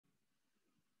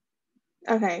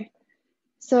Okay,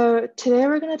 so today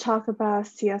we're going to talk about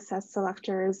CSS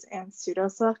selectors and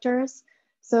pseudo-selectors.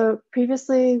 So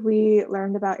previously we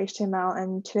learned about HTML,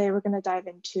 and today we're going to dive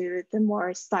into the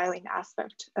more styling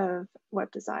aspect of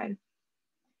web design.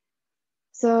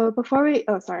 So before we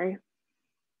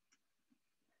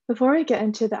get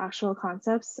into the actual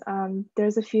concepts,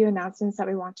 there's a few announcements that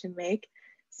we want to make.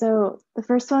 So the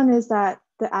first one is that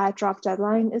the ad drop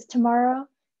deadline is tomorrow.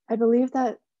 I believe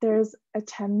that there's a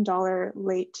 $10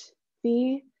 late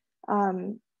fee,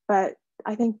 but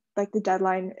I think like the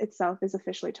deadline itself is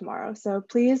officially tomorrow. So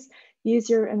please use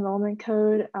your enrollment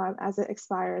code as it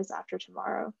expires after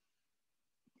tomorrow.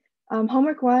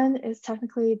 Homework 1 is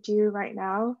technically due right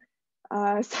now.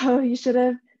 So you should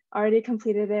have already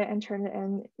completed it and turned it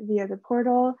in via the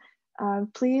portal.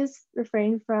 Please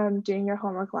refrain from doing your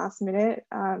homework last minute,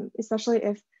 especially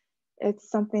if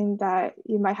it's something that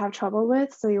you might have trouble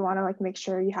with. So you want to like make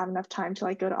sure you have enough time to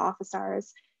like go to office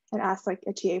hours and ask like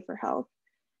a TA for help.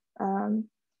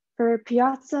 For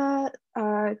Piazza,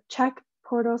 check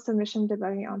portal submission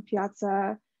debugging on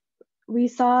Piazza. We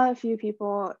saw a few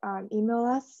people email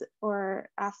us or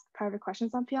ask private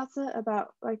questions on Piazza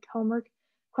about like homework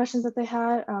questions that they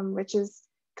had, which is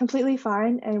completely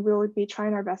fine. And we will be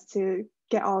trying our best to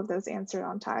get all of those answered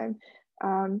on time.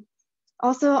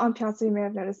 Also on Piazza, you may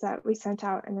have noticed that we sent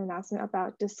out an announcement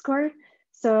about Discord.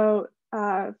 So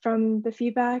from the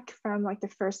feedback from like the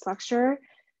first lecture,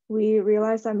 we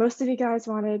realized that most of you guys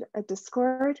wanted a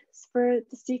Discord for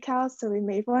the decals, so we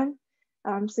made one.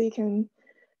 So you can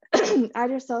add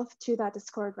yourself to that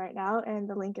Discord right now, and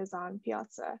the link is on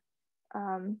Piazza.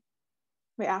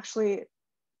 Wait, actually,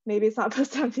 maybe it's not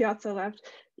posted on Piazza left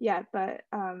yet, but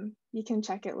you can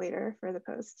check it later for the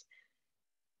post.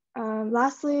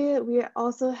 Lastly, we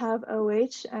also have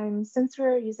OH, and since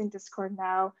we're using Discord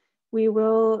now,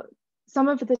 some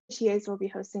of the TAs will be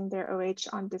hosting their OH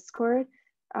on Discord,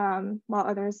 while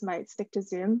others might stick to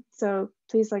Zoom. So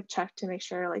please like check to make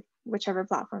sure like whichever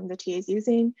platform the TA is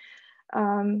using.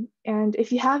 And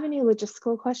if you have any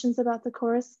logistical questions about the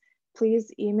course,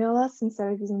 please email us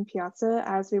instead of using Piazza,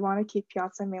 as we want to keep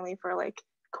Piazza mainly for like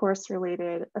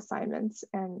course-related assignments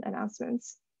and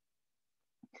announcements.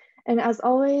 And as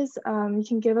always, you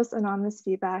can give us anonymous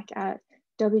feedback at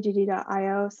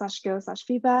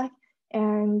wdd.io/go/feedback.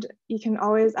 And you can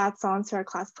always add songs to our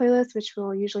class playlist, which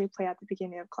we'll usually play at the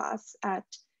beginning of class at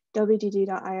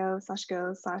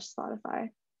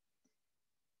wdd.io/go/Spotify.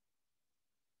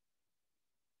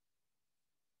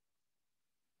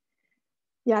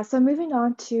 Yeah, so moving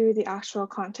on to the actual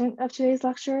content of today's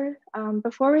lecture,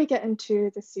 before we get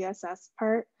into the CSS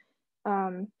part,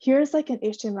 here's like an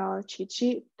HTML cheat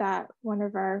sheet that one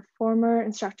of our former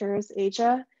instructors,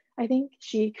 Aja, I think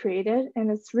she created, and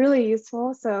it's really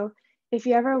useful. So if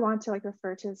you ever want to like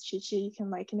refer to this cheat sheet, you can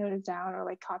like note it down or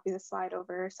like copy the slide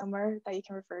over somewhere that you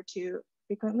can refer to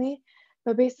frequently.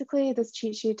 But basically this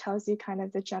cheat sheet tells you kind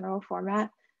of the general format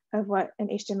of what an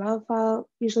HTML file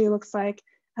usually looks like,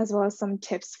 as well as some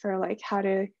tips for like how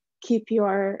to keep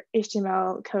your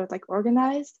HTML code like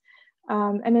organized.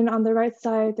 And then on the right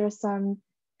side, there's some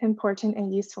important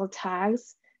and useful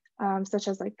tags, such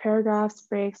as like paragraphs,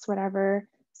 breaks, whatever.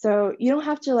 So you don't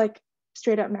have to like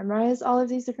straight up memorize all of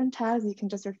these different tags. You can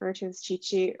just refer to this cheat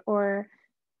sheet or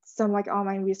some like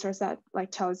online resource that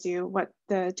like tells you what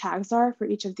the tags are for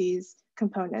each of these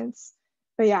components.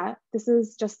 But yeah, this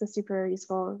is just a super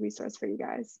useful resource for you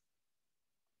guys.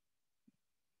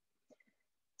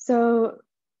 So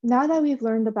now that we've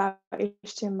learned about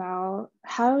HTML,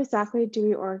 how exactly do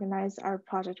we organize our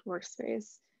project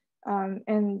workspace?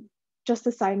 And just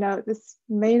a side note, this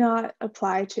may not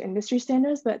apply to industry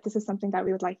standards, but this is something that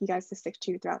we would like you guys to stick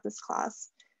to throughout this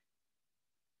class.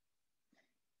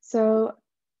 So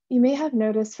you may have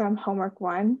noticed from homework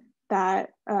 1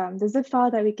 that the zip file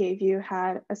that we gave you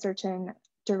had a certain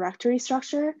directory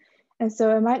structure. And so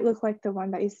it might look like the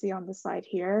one that you see on the slide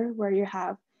here, where you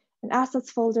have an assets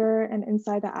folder, and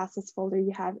inside the assets folder,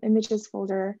 you have images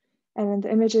folder, and then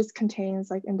the images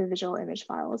contains like individual image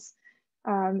files.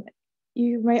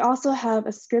 You may also have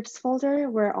a scripts folder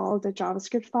where all the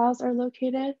JavaScript files are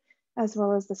located, as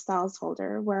well as the styles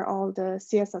folder where all the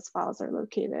CSS files are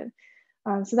located.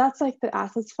 So that's like the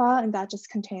assets file, and that just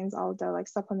contains all the like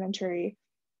supplementary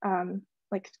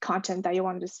like content that you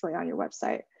want to display on your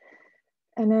website.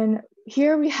 And then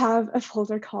here we have a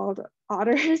folder called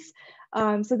otters.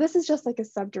 So this is just like a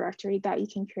subdirectory that you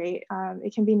can create.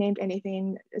 It can be named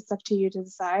anything. It's up to you to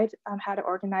decide how to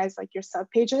organize like your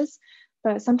subpages.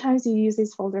 But sometimes you use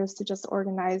these folders to just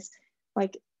organize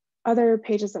like other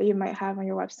pages that you might have on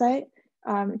your website,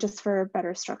 just for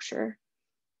better structure.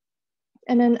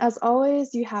 And then as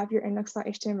always, you have your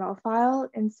index.html file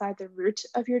inside the root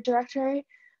of your directory.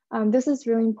 This is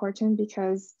really important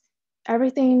because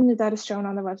everything that is shown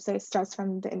on the website starts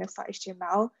from the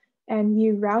index.html, and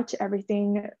you route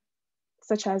everything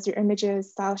such as your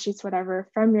images, style sheets, whatever,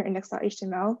 from your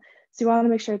index.html. So you want to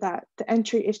make sure that the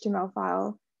entry HTML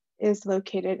file is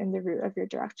located in the root of your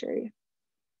directory.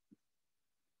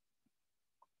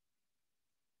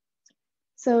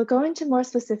 So going into more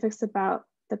specifics about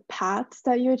the paths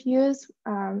that you would use,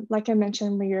 like I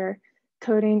mentioned, when you're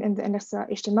coding in the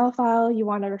index.html file, you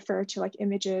want to refer to like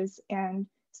images and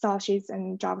style sheets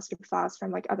and JavaScript files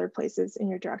from like other places in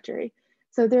your directory.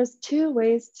 So there's two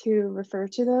ways to refer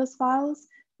to those files.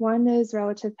 One is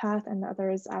relative path and the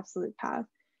other is absolute path.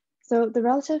 So the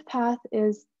relative path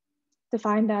is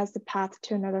defined as the path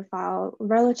to another file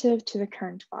relative to the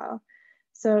current file.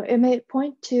 So it may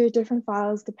point to different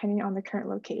files depending on the current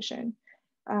location.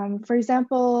 For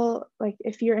example, like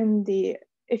if you're in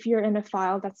a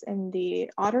file that's in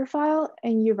the otter file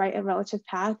and you write a relative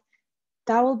path,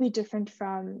 that will be different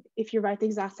from if you write the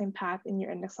exact same path in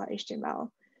your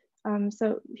index.html.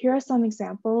 So here are some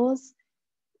examples: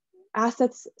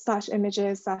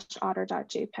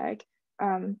 assets/images/otter.jpg.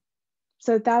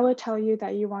 So that would tell you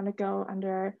that you want to go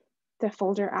under the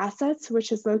folder assets,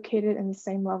 which is located in the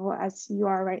same level as you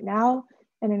are right now.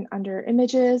 And then under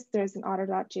images, there's an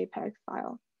otter.jpg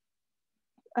file.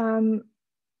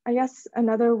 I guess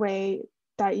another way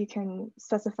that you can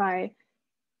specify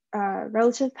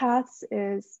relative paths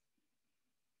is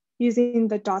using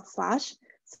the /.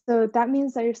 So that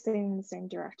means that you're staying in the same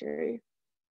directory.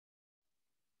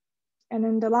 And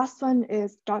then the last one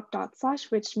is //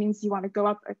 which means you want to go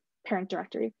up a parent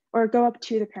directory or go up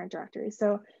to the parent directory.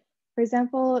 So for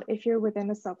example, if you're within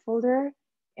a subfolder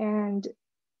and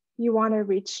you want to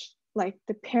reach like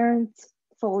the parent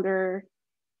folder,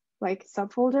 like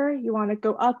subfolder, you want to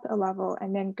go up a level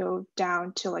and then go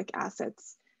down to like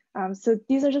assets. So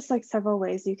these are just like several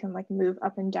ways you can like move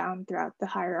up and down throughout the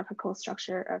hierarchical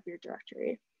structure of your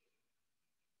directory.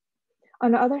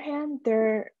 On the other hand,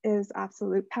 there is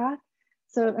absolute path.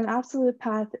 So an absolute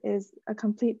path is a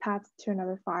complete path to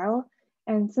another file.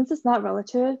 And since it's not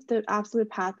relative, the absolute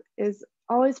path is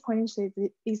always pointing to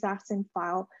the exact same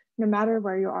file, no matter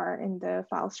where you are in the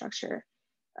file structure.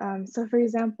 So for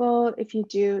example, if you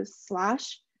do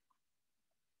 /,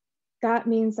 that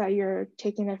means that you're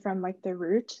taking it from like the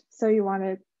root. So you want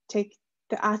to take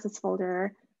the assets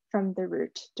folder from the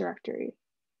root directory.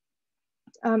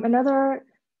 Other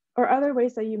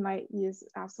ways that you might use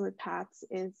absolute paths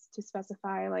is to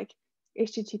specify like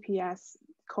https://.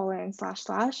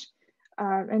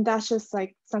 And that's just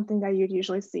like something that you'd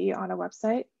usually see on a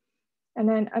website. And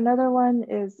then another one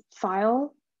is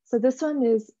file. So this one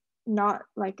is not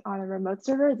like on a remote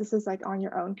server. This is like on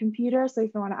your own computer. So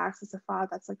if you want to access a file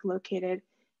that's like located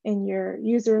in your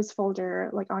users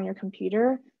folder, like on your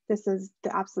computer, this is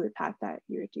the absolute path that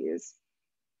you would use.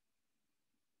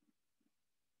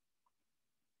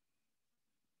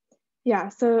 Yeah,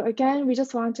 so again, we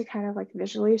just wanted to kind of like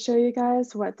visually show you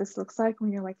guys what this looks like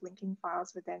when you're like linking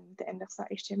files within the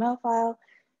index.html file.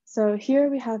 So here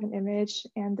we have an image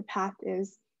and the path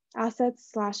is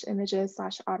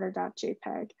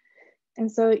assets/images/otter.jpg. And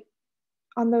so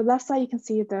on the left side, you can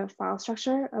see the file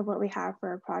structure of what we have for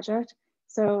our project.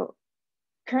 So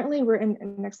currently we're in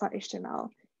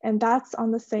index.html, and that's on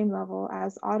the same level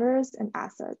as otters and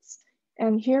assets.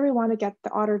 And here we want to get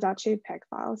the otter.jpg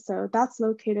file. So that's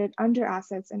located under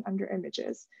assets and under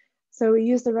images. So we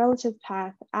use the relative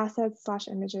path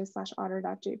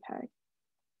assets/images/otter.jpg.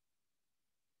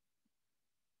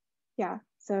 Yeah,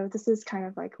 so this is kind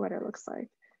of like what it looks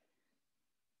like.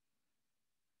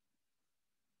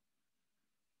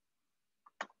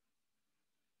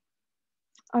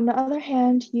 On the other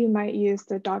hand, you might use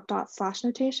the ..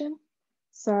 notation.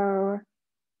 So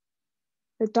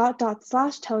the ..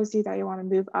 tells you that you want to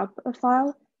move up a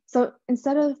file. So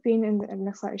instead of being in the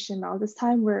index.html, this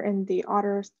time we're in the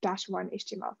otter-1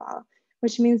 HTML file,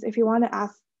 which means if you want to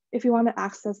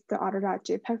access the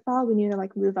otter.jpg file, we need to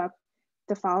like move up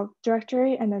the file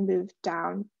directory and then move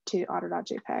down to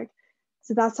otter.jpg.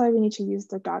 So that's why we need to use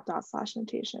the ..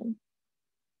 notation.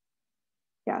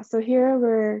 Yeah, so here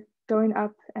we're going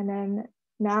up and then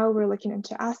now we're looking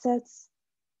into assets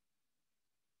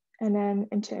and then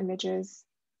into images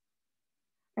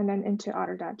and then into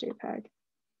otter.jpg.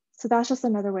 So that's just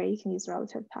another way you can use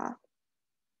relative path.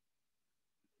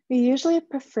 We usually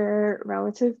prefer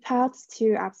relative paths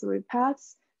to absolute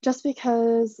paths just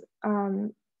because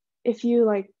if you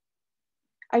like,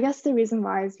 I guess the reason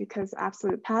why is because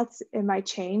absolute paths, it might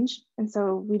change. And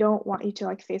so we don't want you to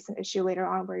like face an issue later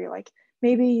on where you're like,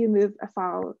 maybe you move a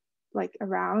file like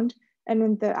around, and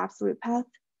then the absolute path,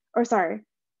 or sorry,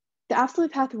 the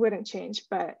absolute path wouldn't change,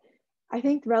 but I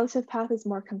think the relative path is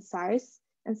more concise.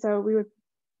 And so we would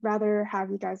rather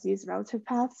have you guys use relative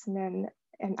paths than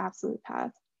an absolute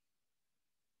path.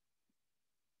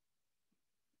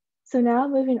 So now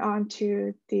moving on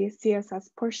to the CSS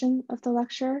portion of the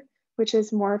lecture, which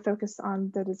is more focused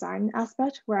on the design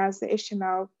aspect, whereas the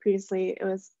HTML previously, it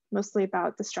was mostly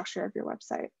about the structure of your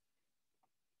website.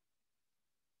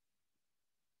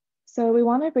 So we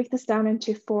want to break this down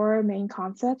into 4 main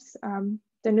concepts.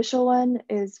 The initial one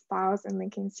is files and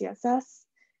linking CSS.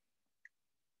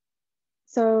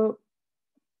 So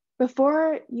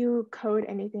before you code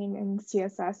anything in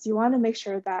CSS, you want to make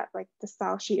sure that like the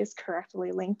style sheet is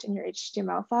correctly linked in your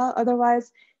HTML file.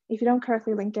 Otherwise, if you don't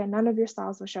correctly link it, none of your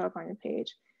styles will show up on your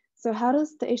page. So how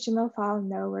does the HTML file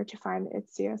know where to find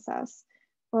its CSS?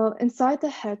 Well, inside the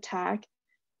head tag,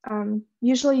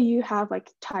 usually you have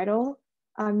like title.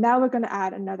 Now we're going to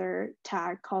add another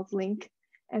tag called link.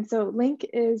 And so link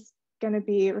is going to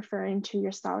be referring to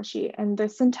your style sheet. And the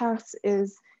syntax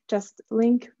is just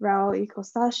link rel equals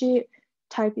style sheet,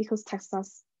 type equals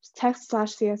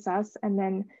text/CSS, and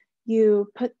then you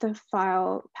put the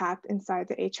file path inside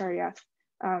the href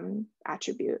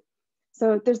attribute.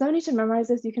 So there's no need to memorize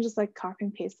this. You can just like copy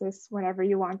and paste this whenever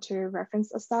you want to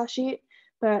reference a style sheet,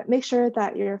 but make sure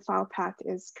that your file path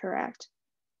is correct.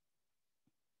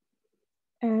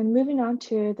 And moving on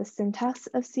to the syntax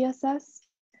of CSS.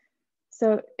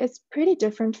 So it's pretty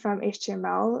different from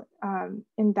HTML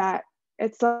in that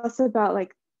it's less about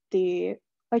like you're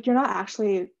not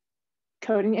actually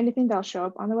coding anything that'll show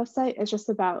up on the website. It's just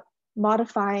about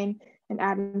modifying and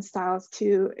adding styles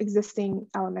to existing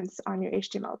elements on your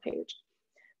HTML page.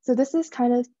 So this is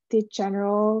kind of the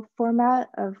general format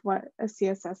of what a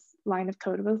CSS line of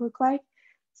code would look like.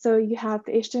 So you have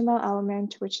the HTML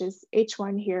element, which is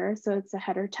h1 here. So it's a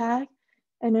header tag.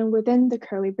 And then within the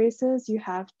curly braces, you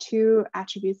have 2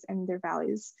 attributes and their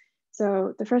values.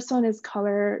 So the first one is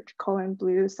color :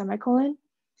 blue semicolon.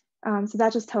 So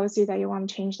that just tells you that you want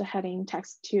to change the heading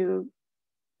text to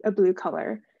a blue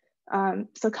color.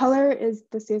 So color is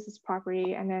the CSS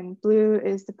property, and then blue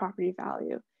is the property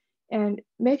value. And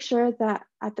make sure that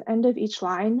at the end of each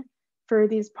line, for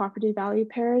these property value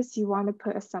pairs, you want to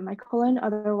put a semicolon,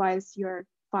 otherwise your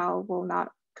file will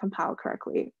not compile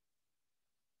correctly.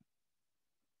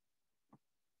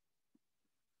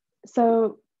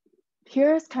 So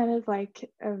here's kind of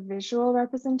like a visual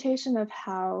representation of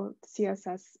how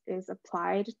CSS is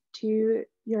applied to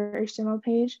your HTML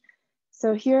page.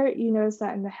 So here you notice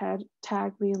that in the head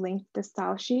tag, we linked the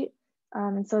style sheet.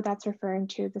 And so that's referring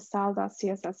to the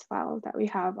style.css file that we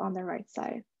have on the right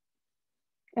side.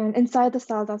 And inside the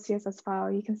style.css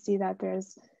file, you can see that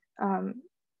there's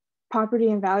property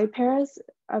and value pairs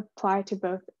apply to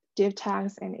both div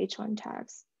tags and h1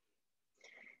 tags.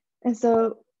 And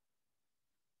so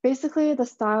basically the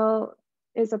style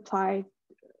is applied,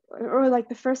 or like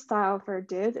the first style for a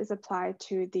div is applied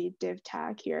to the div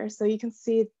tag here. So you can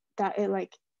see that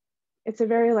it's a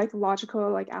very like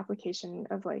logical like application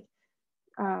of like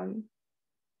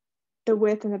the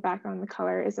width and the background and the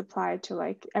color is applied to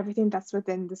like everything that's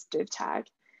within this div tag.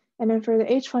 And then for the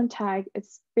h1 tag,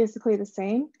 it's basically the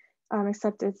same,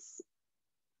 except it's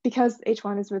because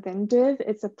h1 is within div,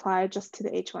 it's applied just to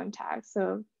the h1 tag.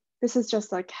 So this is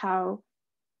just like how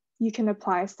you can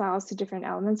apply styles to different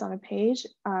elements on a page,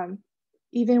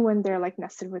 even when they're like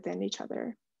nested within each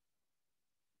other.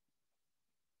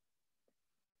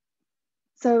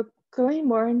 So going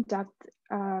more in depth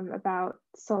about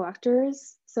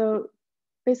selectors. So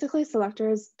basically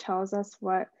selectors tells us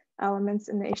what elements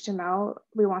in the HTML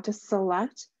we want to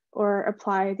select or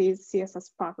apply these CSS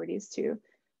properties to.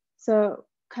 So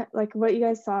like what you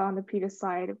guys saw on the previous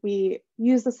slide, we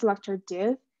use the selector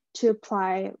div to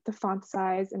apply the font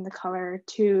size and the color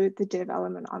to the div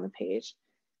element on the page.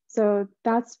 So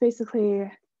that's basically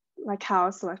like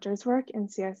how selectors work in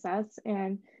CSS.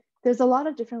 And there's a lot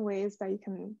of different ways that you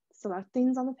can select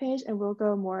things on the page, and we'll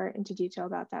go more into detail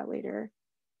about that later.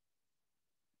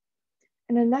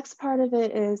 And the next part of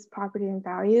it is property and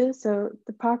value. So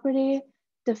the property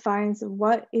defines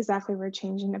what exactly we're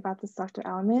changing about the selected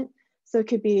element. So it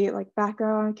could be like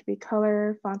background, it could be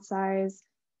color, font size,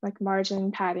 like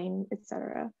margin, padding,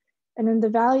 etc. And then the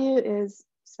value is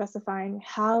specifying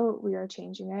how we are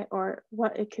changing it or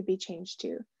what it could be changed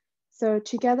to. So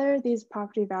together, these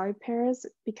property value pairs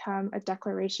become a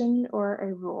declaration or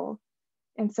a rule.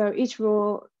 And so each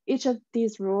of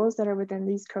these rules that are within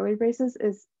these curly braces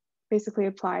is basically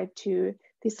applied to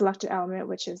the selected element,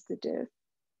 which is the div.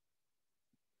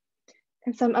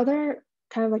 And some other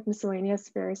kind of like miscellaneous,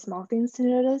 very small things to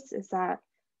notice is that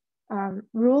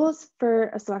Rules for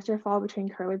a selector fall between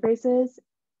curly braces,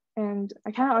 and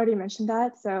I kind of already mentioned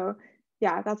that. So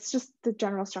yeah, that's just the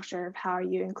general structure of how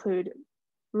you include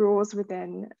rules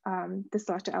within the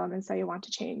selector elements that you want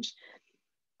to change.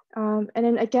 And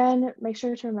then again, make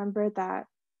sure to remember that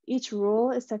each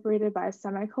rule is separated by a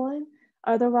semicolon.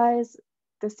 Otherwise,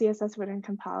 the CSS wouldn't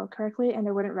compile correctly, and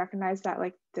it wouldn't recognize that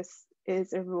like this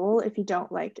is a rule if you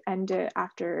don't like end it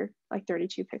after like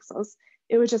 32 pixels.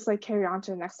 It would just like carry on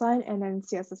to the next line, and then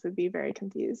CSS would be very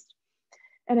confused.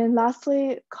 And then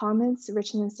lastly, comments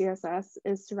written in CSS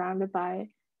is surrounded by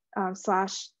 /*.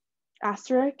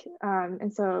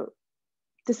 And so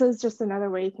this is just another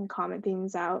way you can comment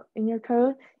things out in your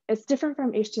code. It's different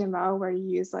from HTML where you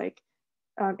use like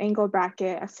angle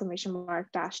bracket, exclamation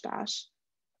mark, dash, dash.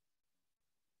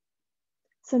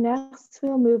 So next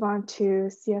we'll move on to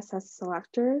CSS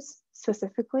selectors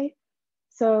specifically.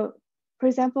 So for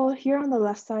example, here on the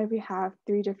left side, we have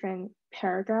 3 different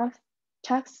paragraph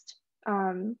text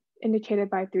indicated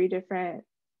by 3 different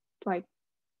like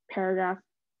paragraph,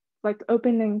 like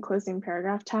open and closing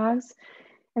paragraph tags.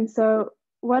 And so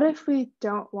what if we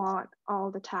don't want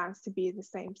all the tags to be the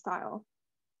same style?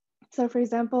 So for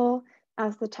example,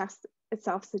 as the text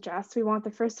itself suggests, we want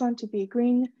the first one to be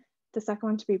green, the second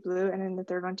one to be blue, and then the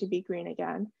third one to be green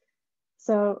again.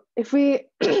 So if we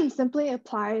simply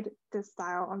applied this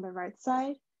style on the right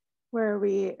side, where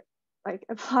we like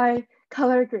apply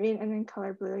color green and then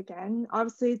color blue again,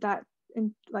 obviously that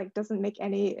doesn't make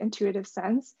any intuitive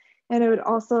sense. And it would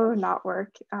also not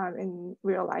work in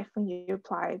real life when you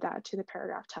apply that to the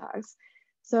paragraph tags.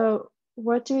 So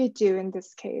what do we do in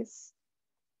this case?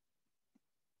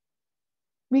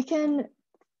 We can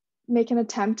make an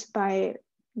attempt by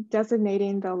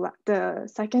designating the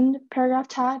second paragraph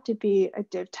tag to be a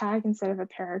div tag instead of a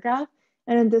paragraph.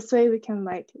 And in this way, we can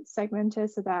like segment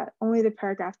it so that only the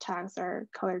paragraph tags are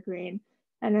color green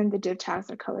and then the div tags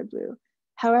are color blue.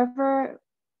 However,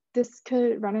 this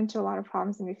could run into a lot of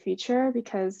problems in the future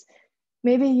because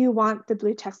maybe you want the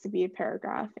blue text to be a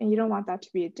paragraph and you don't want that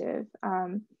to be a div.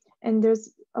 And there's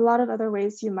a lot of other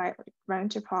ways you might run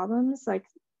into problems, like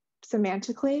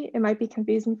semantically, it might be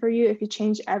confusing for you if you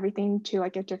change everything to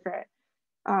like a different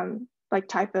like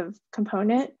type of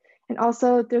component. And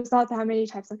also there's not that many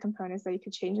types of components that you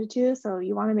could change it to. So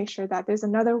you want to make sure that there's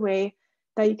another way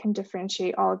that you can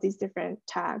differentiate all of these different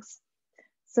tags.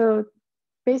 So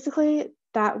basically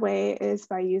that way is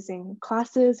by using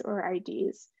classes or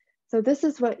IDs. So this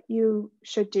is what you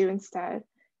should do instead.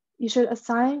 You should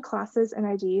assign classes and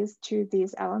IDs to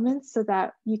these elements so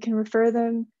that you can refer to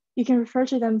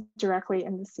them directly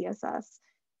in the CSS.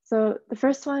 So the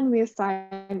first one, we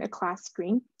assign a class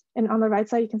green. And on the right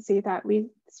side, you can see that we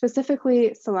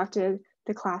specifically selected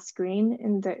the class green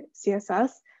in the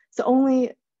CSS. So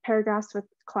only paragraphs with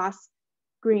class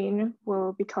green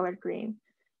will be colored green.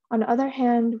 On the other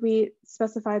hand, we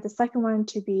specified the second one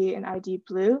to be an ID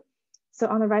blue. So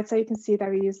on the right side, you can see that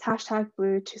we used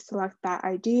 #blue to select that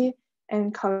ID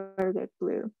and colored it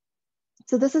blue.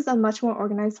 So this is a much more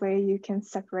organized way you can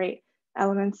separate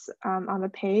elements on the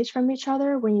page from each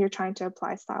other when you're trying to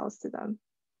apply styles to them.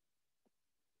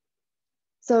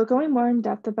 So going more in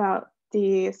depth about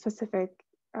the specific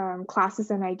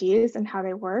classes and IDs and how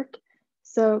they work.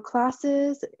 So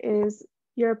classes is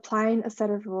you're applying a set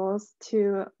of rules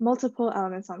to multiple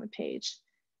elements on the page.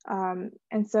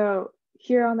 And so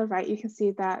here on the right, you can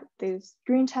see that there's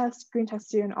green text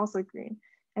two, and also green.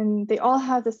 And they all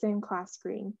have the same class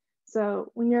green.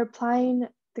 So when you're applying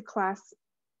the class,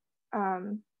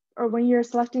 or when you're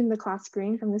selecting the class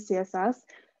green from the CSS,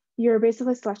 you're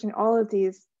basically selecting all of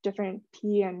these different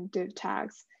P and div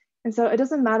tags. And so it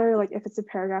doesn't matter like if it's a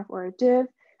paragraph or a div,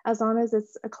 as long as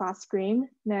it's a class green,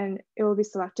 then it will be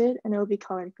selected and it will be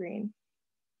colored green.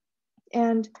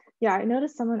 And yeah, I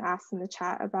noticed someone asked in the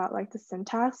chat about like the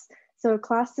syntax. So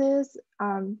classes,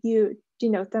 you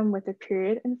denote them with a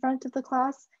period in front of the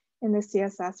class in the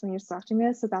CSS when you're selecting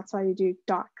it. So that's why you do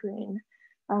 .green.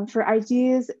 For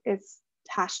IDs, it's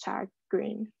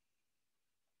 #green.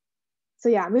 So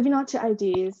yeah, moving on to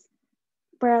IDs,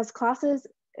 whereas classes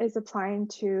is applying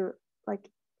to like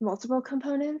multiple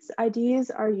components,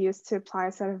 IDs are used to apply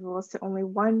a set of rules to only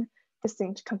one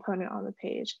distinct component on the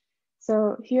page.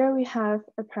 So here we have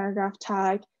a paragraph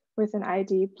tag with an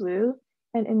ID blue,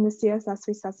 and in the CSS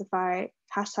we specify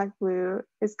 #blue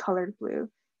is colored blue.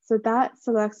 So that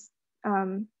selects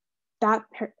that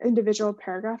individual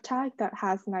paragraph tag that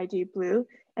has an ID blue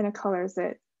and it colors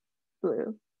it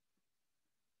blue.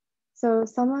 So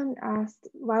someone asked,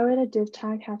 why would a div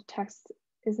tag have text?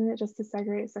 Isn't it just to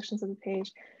segregate sections of the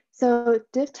page? So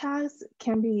div tags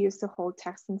can be used to hold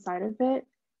text inside of it.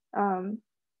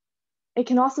 it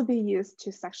can also be used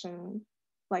to section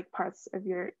like parts of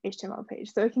your HTML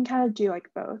page. So it can kind of do like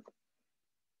both.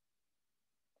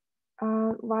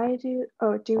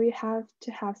 Do we have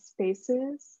to have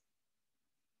spaces?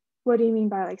 What do you mean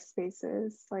by like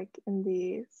spaces? Like in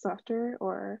the selector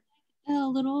or? A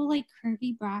little like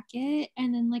curvy bracket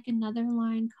and then like another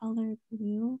line color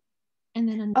blue and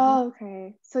then another. Oh,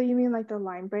 okay. So you mean like the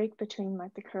line break between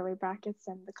like the curly brackets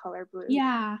and the color blue?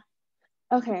 Yeah.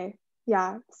 Okay,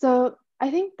 yeah. So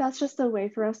I think that's just a way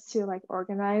for us to like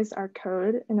organize our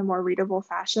code in a more readable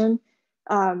fashion.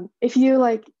 If you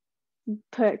like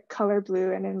put color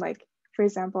blue and then like, for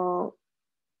example,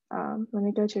 let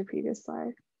me go to a previous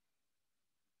slide.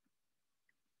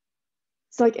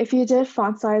 So like if you did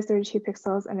font size 32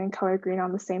 pixels and then color green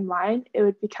on the same line, it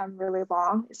would become really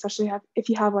long, especially if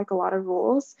you have like a lot of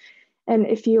rules. And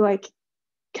if you like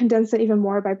condense it even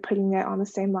more by putting it on the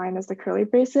same line as the curly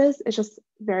braces, it's just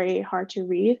very hard to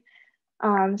read.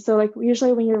 So like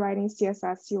usually when you're writing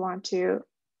CSS, you want to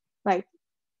like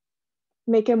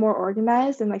make it more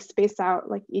organized and like space out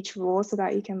like each rule so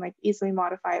that you can like easily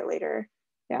modify it later.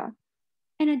 Yeah.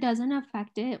 And it doesn't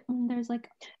affect it when there's like.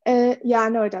 Yeah,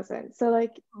 no, it doesn't. So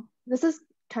like this is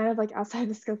kind of like outside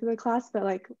the scope of the class, but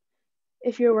like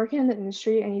if you're working in the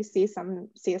industry and you see some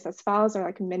CSS files are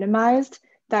like minimized,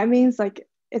 that means like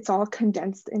it's all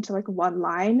condensed into like one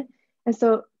line. And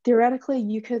so theoretically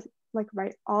you could like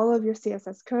write all of your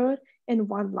CSS code in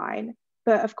one line.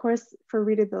 But of course, for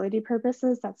readability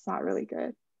purposes, that's not really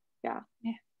good. Yeah.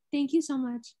 Yeah. Thank you so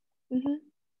much. Mm-hmm.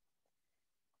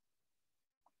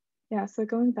 Yeah, so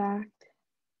going back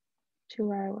to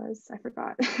where I was, I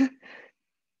forgot.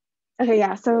 Okay,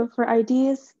 yeah, so for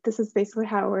IDs, this is basically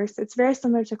how it works. It's very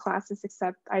similar to classes,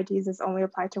 except IDs is only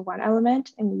applied to one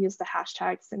element and you use the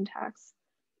hashtag syntax.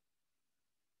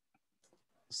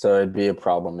 So it'd be a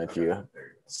problem if you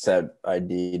set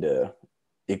ID to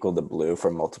equal the blue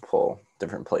from multiple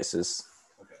different places.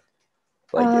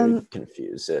 Like it would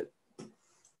confuse it.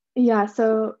 Yeah,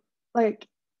 so like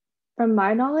from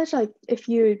my knowledge, like if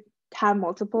you have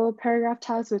multiple paragraph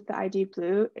tags with the ID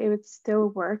blue, it would still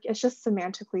work. It's just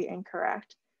semantically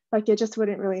incorrect. Like it just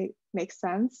wouldn't really make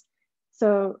sense.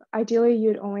 So ideally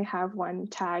you'd only have one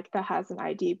tag that has an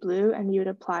ID blue and you would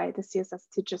apply the CSS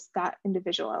to just that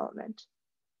individual element.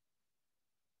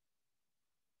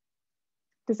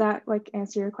 Does that like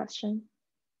answer your question?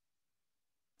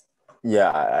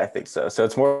 Yeah, I think so. So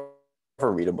it's more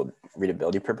for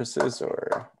readability purposes,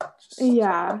 or just...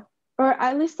 Yeah, or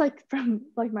at least like from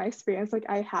like my experience, like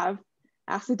I have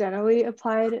accidentally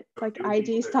applied like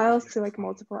ID styles to like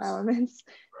multiple elements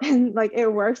and like it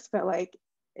works, but like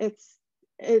it's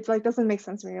like doesn't make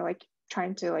sense when you're like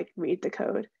trying to like read the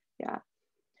code. Yeah.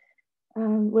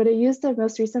 Would it use the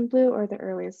most recent blue or the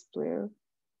earliest blue?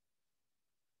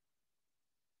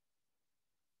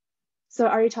 So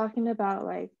are you talking about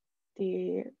like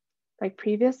the like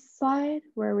previous slide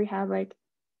where we have like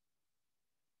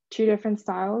two different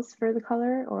styles for the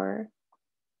color, or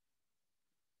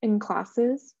in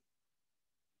classes?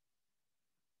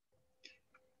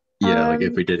 Yeah, like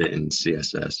if we did it in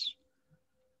CSS.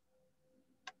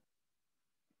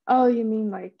 Oh, you mean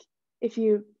like if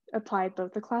you applied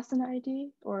both the class and the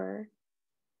ID, or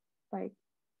like?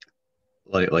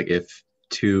 Like if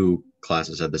two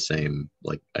classes had the same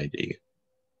like ID.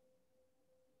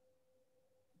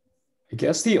 I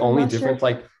guess the I'm only not sure. difference,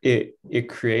 like it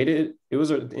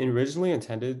was originally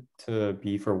intended to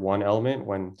be for one element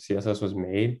when CSS was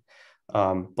made.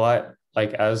 But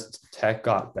like as tech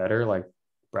got better, like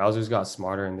browsers got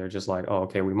smarter and they're just like, oh,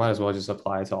 okay, we might as well just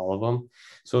apply it to all of them.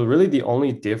 So really the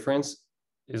only difference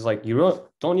is like you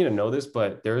don't need to know this,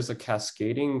 but there is a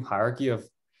cascading hierarchy of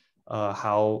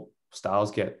how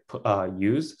styles get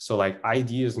used. So like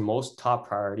ID is most top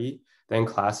priority, then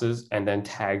classes, and then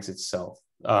tags itself.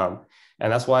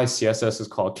 And that's why CSS is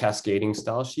called cascading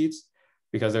style sheets,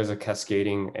 because there's a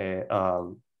cascading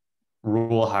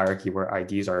rule hierarchy where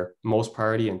IDs are most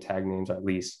priority and tag names are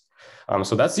least.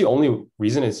 So that's the only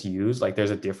reason it's used. Like there's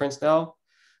a difference now,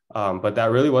 but that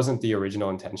really wasn't the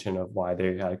original intention of why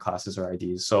they had classes or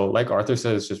IDs. So like Arthur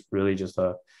said, it's just really just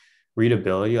a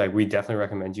readability. Like we definitely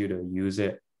recommend you to use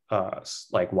it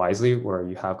like wisely, where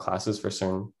you have classes for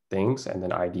certain things and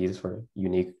then IDs for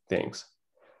unique things.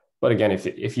 But again,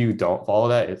 if you don't follow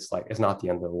that, it's like it's not the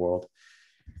end of the world.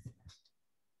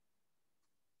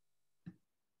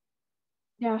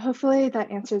 Yeah, hopefully that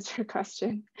answers your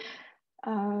question.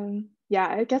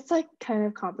 Yeah, it gets like kind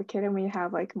of complicated when you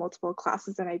have like multiple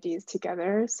classes and IDs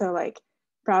together. So like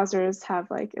browsers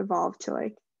have like evolved to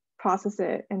like process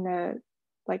it in a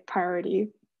like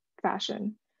priority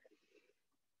fashion.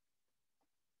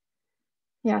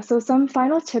 Yeah, so some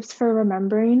final tips for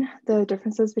remembering the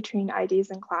differences between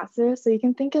IDs and classes. So you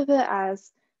can think of it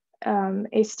as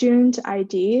a student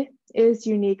ID is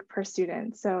unique per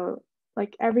student. So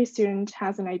like every student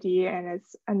has an ID and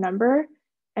it's a number,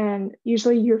 and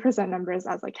usually you represent numbers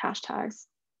as like hashtags.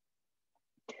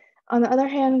 On the other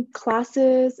hand,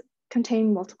 classes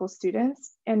contain multiple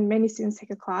students and many students take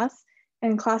a class,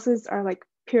 and classes are like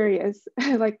periods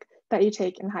like that you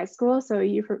take in high school. So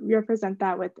you represent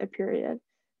that with a period.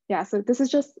 Yeah, so this is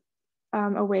just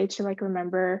a way to like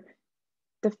remember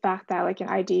the fact that like an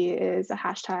ID is a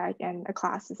hashtag and a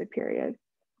class is a period.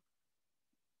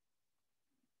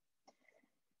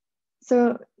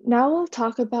 So now we'll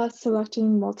talk about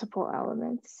selecting multiple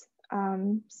elements.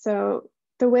 So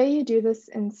the way you do this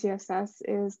in CSS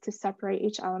is to separate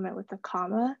each element with a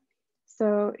comma.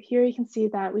 So here you can see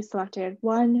that we selected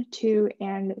 1, 2,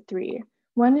 and 3.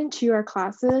 1 and 2 are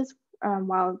classes,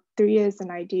 while 3 is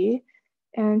an ID.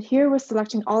 And here we're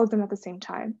selecting all of them at the same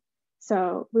time.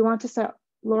 So we want to set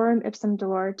lorem ipsum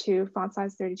dolor to font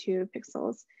size 32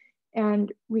 pixels.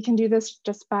 And we can do this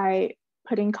just by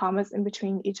putting commas in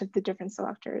between each of the different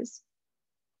selectors.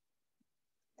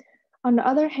 On the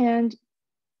other hand,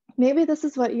 maybe this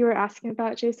is what you were asking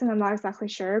about, Jason, I'm not exactly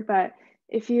sure, but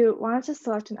if you wanted to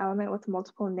select an element with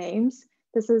multiple names,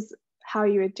 this is how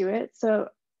you would do it. So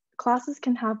classes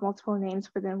can have multiple names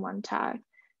within one tag.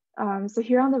 So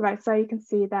here on the right side, you can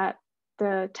see that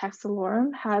the text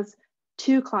lorem has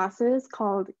 2 classes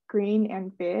called green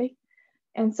and big.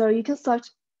 And so you can select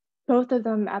both of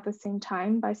them at the same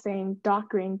time by saying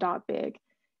 .green .big.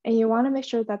 And you want to make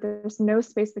sure that there's no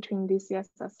space between these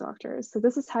CSS selectors. So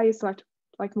this is how you select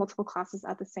like multiple classes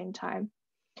at the same time.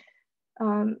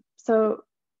 So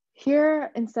here,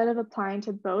 instead of applying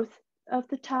to both of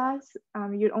the tags,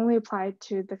 you'd only apply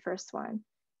to the first one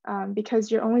because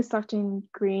you're only selecting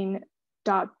green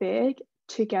 .big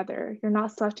together. You're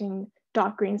not selecting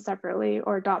 .green separately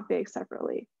or .big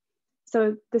separately.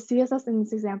 So the CSS in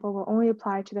this example will only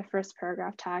apply to the first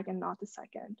paragraph tag and not the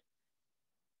second.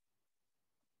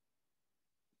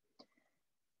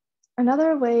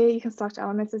 Another way you can select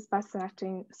elements is by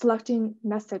selecting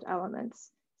nested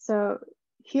elements. So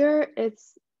here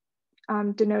it's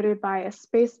denoted by a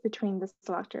space between the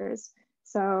selectors.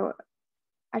 So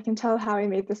I can tell how I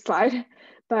made this slide,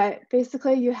 but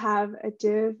basically you have a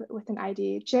div with an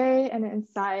ID J, and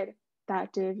inside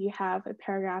that div you have a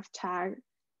paragraph tag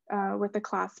with the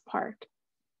class part.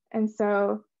 And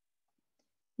so,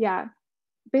 yeah,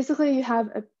 basically you have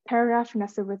a paragraph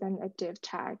nested within a div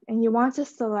tag, and you want to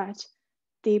select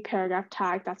the paragraph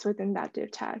tag that's within that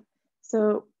div tag.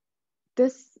 So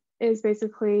this is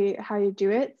basically how you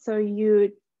do it. So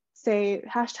you say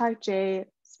hashtag J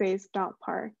space dot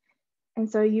part. And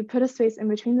so you put a space in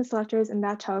between the selectors, and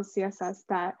that tells CSS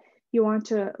that you want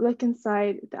to look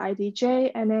inside the ID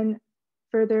J and then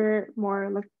furthermore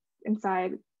look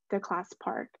inside the class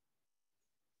part.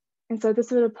 And so this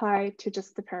would apply to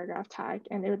just the paragraph tag,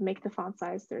 and it would make the font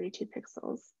size 32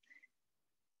 pixels.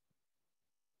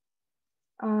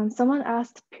 Someone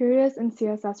asked, periods in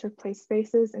CSS replace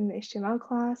spaces in the HTML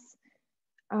class.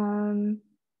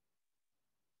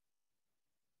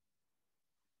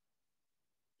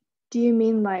 Do you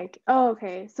mean like, oh,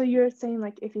 okay. So you're saying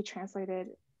like if you translated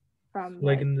from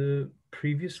like in the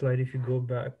previous slide, if you go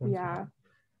back one second.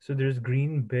 So there's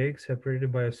green big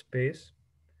separated by a space.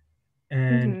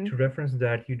 And to reference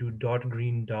that, you do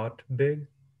 .green .big.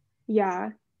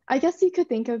 Yeah, I guess you could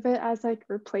think of it as like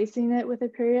replacing it with a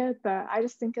period, but I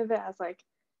just think of it as like,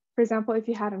 for example, if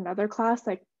you had another class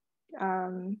like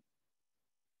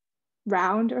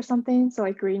round or something, so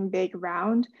like green big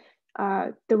round,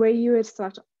 the way you would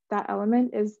select that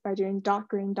element is by doing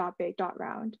 .green .big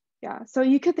 .round. Yeah, so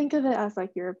you could think of it as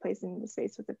like you're replacing the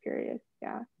space with a period.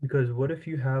 Yeah. Because what if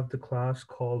you have the class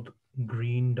called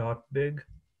green .big?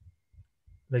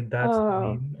 Like that's the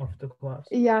name of the class.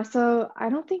 Yeah, so I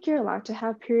don't think you're allowed to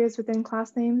have periods within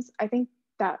class names. I think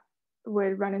that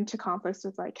would run into conflicts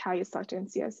with like how you select in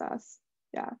CSS.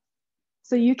 Yeah.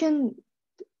 So you can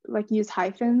like use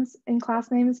hyphens in class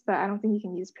names, but I don't think you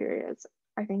can use periods.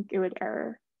 I think it would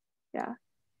error. Yeah.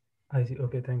 I see.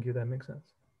 Okay, thank you. That makes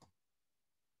sense.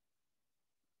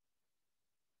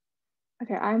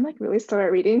 Okay, I'm like really slow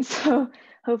at reading, so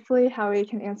hopefully Howie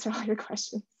can answer all your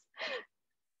questions.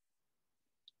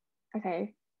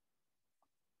 Okay.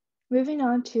 Moving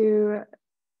on to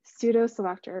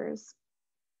pseudo-selectors.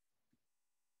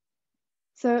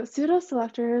 So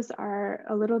pseudo-selectors are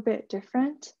a little bit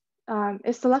different.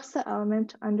 It selects the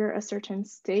element under a certain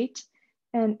state,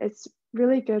 and it's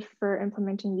really good for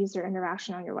implementing user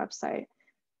interaction on your website.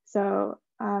 So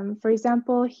for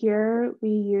example, here we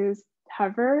use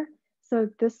hover. So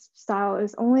this style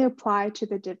is only applied to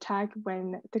the div tag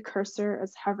when the cursor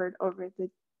is hovered over the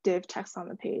div text on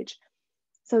the page.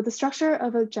 So the structure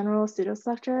of a general pseudo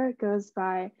selector goes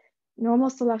by normal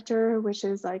selector, which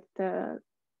is like the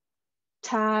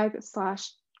tag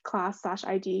slash class slash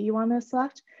ID you want to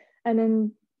select. And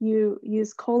then you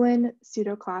use colon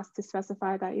pseudo class to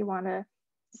specify that you want to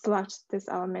select this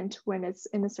element when it's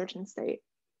in a certain state.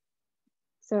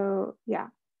 So yeah,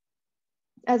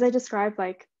 as I described,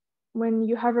 like when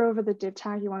you hover over the div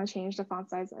tag, you want to change the font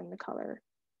size and the color.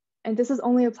 And this is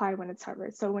only applied when it's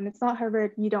hovered. So when it's not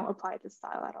hovered, you don't apply this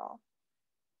style at all.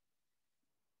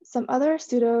 Some other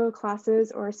pseudo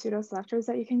classes or pseudo selectors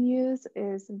that you can use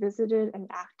is visited and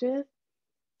active.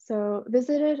 So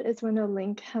visited is when a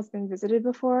link has been visited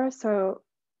before. So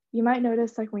you might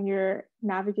notice like when you're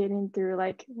navigating through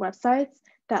like websites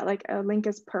that like a link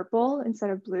is purple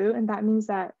instead of blue. And that means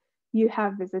that you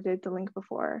have visited the link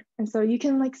before. And so you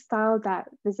can like style that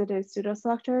visited pseudo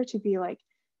selector to be like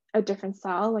a different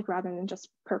style, like rather than just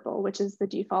purple, which is the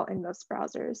default in most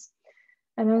browsers.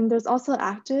 And then there's also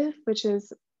active, which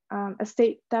is a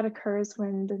state that occurs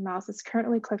when the mouse is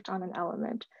currently clicked on an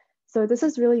element. So this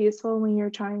is really useful when you're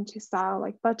trying to style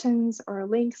like buttons or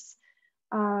links.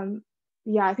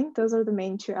 Yeah, I think those are the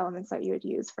main two elements that you would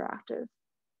use for active.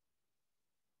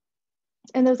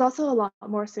 And there's also a lot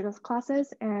more pseudo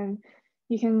classes, and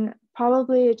you can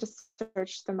probably just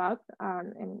search them up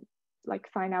and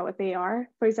like find out what they are.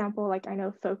 For example, like I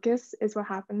know focus is what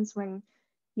happens when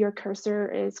your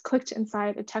cursor is clicked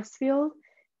inside a text field,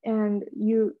 and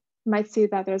you might see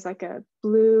that there's like a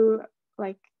blue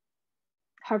like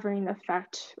hovering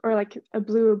effect or like a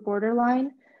blue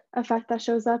borderline effect that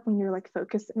shows up when you're like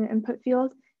focused in an input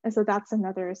field. And so that's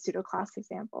another pseudo class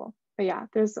example. But yeah,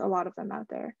 there's a lot of them out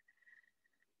there.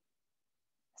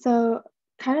 So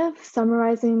kind of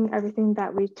summarizing everything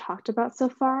that we talked about so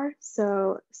far.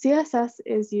 So CSS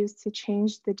is used to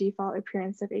change the default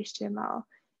appearance of HTML.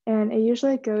 And it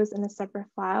usually goes in a separate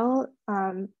file,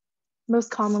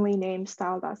 most commonly named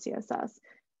style.css.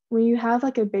 When you have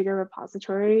like a bigger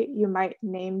repository, you might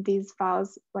name these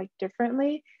files like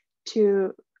differently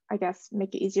to, I guess,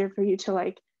 make it easier for you to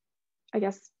like, I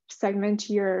guess, segment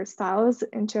your styles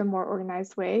into a more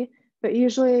organized way. But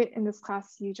usually in this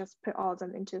class, you just put all of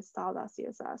them into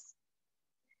style.css.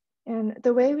 And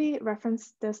the way we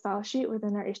reference the style sheet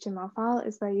within our HTML file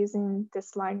is by using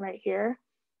this line right here,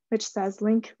 which says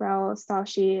link rel style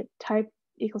sheet type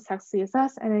equals text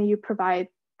CSS, and then you provide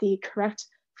the correct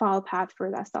file path for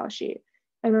that style sheet.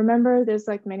 And remember, there's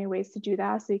like many ways to do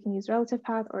that. So you can use relative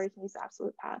path or you can use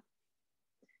absolute path.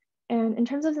 And in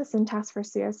terms of the syntax for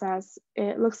CSS,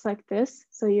 it looks like this.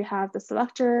 So you have the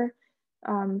selector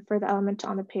for the element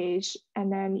on the page,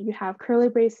 and then you have curly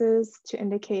braces to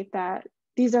indicate that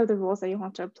these are the rules that you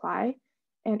want to apply.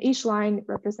 And each line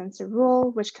represents a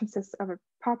rule, which consists of a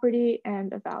property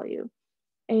and a value.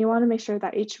 And you want to make sure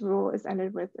that each rule is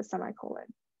ended with a semicolon.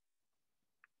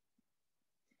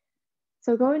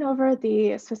 So going over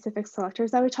the specific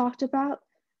selectors that we talked about,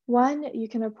 one, you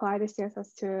can apply the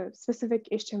CSS to a specific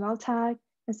HTML tag.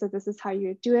 And so this is how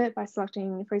you do it by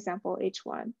selecting, for example,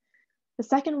 H1. The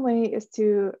second way is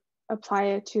to apply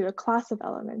it to a class of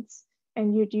elements.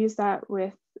 And you'd use that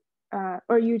with,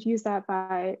 or you'd use that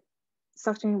by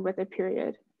selecting with a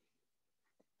period.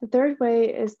 The third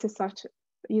way is to select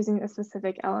using a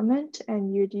specific element,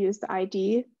 and you'd use the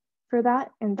ID for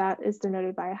that, and that is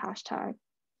denoted by a hashtag.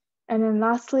 And then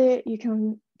lastly,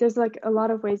 there's like a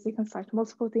lot of ways you can select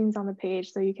multiple themes on the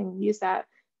page, so you can use that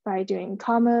by doing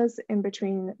commas in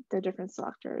between the different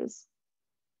selectors.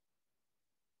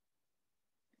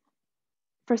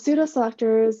 For pseudo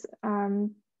selectors,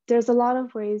 there's a lot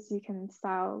of ways you can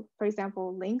style, for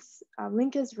example, links.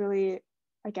 Link is really,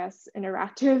 I guess,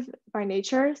 interactive by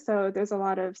nature. So there's a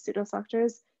lot of pseudo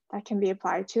selectors that can be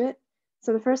applied to it.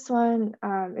 So the first one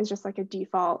is just like a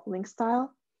default link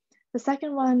style. The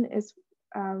second one is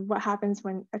what happens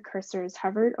when a cursor is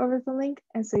hovered over the link.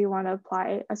 And so you want to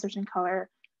apply a certain color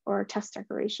or text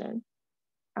decoration.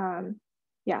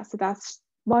 Yeah, so that's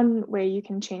one way you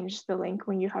can change the link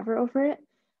when you hover over it.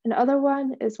 Another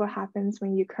one is what happens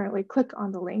when you currently click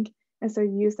on the link. And so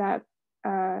you use that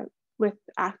with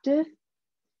active.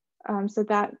 So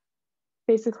that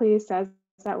basically says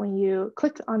that when you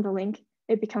click on the link,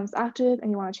 it becomes active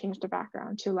and you want to change the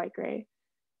background to light gray.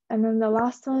 And then the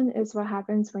last one is what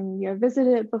happens when you have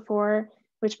visited it before,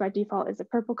 which by default is a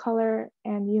purple color,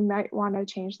 and you might want to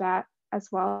change that as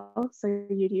well. So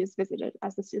you'd use visited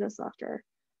as the pseudo selector.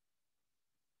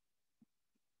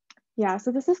 Yeah,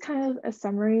 so this is kind of a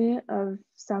summary of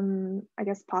some, I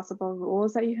guess, possible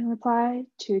rules that you can apply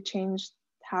to change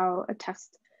how a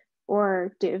text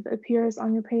or div appears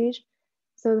on your page.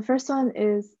 So the first one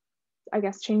is, I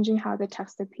guess, changing how the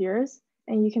text appears.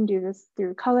 And you can do this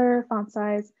through color, font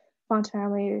size, font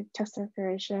family, text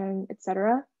decoration,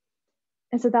 etc.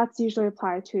 And so that's usually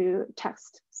applied to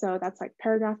text. So that's like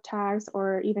paragraph tags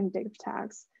or even div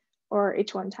tags or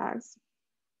H1 tags.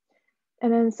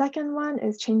 And then the second one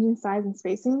is changing size and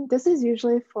spacing. This is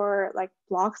usually for like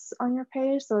blocks on your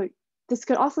page. So this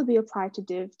could also be applied to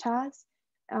div tags,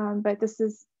 but this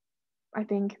is, I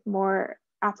think, more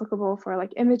applicable for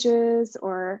like images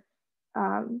or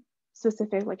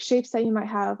specific like shapes that you might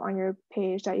have on your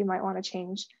page that you might want to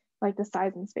change like the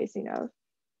size and spacing of.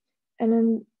 And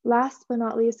then last but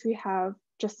not least, we have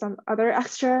just some other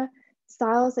extra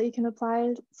styles that you can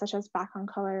apply, such as background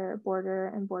color, border,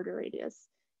 and border radius.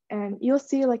 And you'll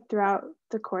see like throughout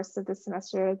the course of this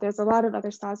semester, there's a lot of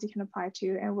other styles you can apply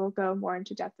to, and we'll go more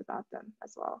into depth about them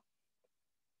as well.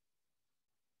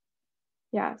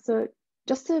 Yeah, so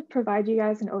just to provide you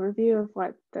guys an overview of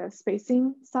what the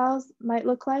spacing styles might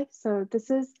look like. So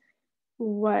this is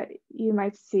what you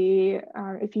might see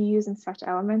if you use inspect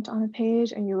element on a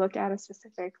page and you look at a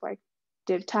specific like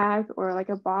div tag or like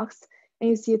a box, and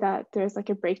you see that there's like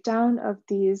a breakdown of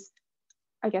these,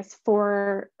 I guess,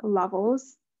 4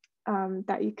 levels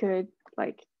that you could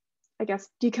like, I guess,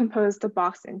 decompose the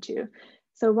box into.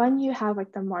 So when you have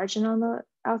like the margin on the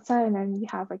outside, and then you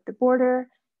have like the border,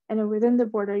 and then within the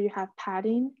border you have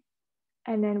padding,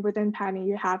 and then within padding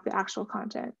you have the actual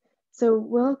content. So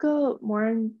we'll go more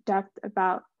in depth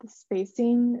about the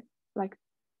spacing, like,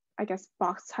 I guess,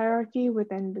 box hierarchy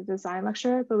within the design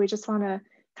lecture, but we just want to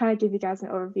kind of give you guys an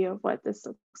overview of what this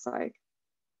looks like.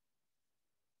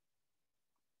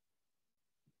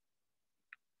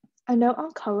 A note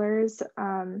on colors.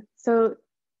 So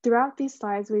throughout these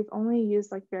slides, we've only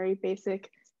used like very basic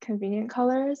convenient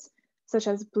colors, such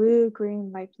as blue,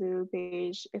 green, light blue,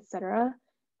 beige, etc.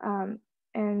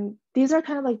 And these are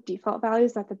kind of like default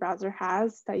values that the browser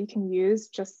has that you can use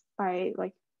just by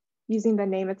like using the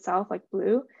name itself, like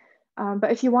blue.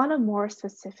 But if you want a more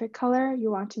specific color,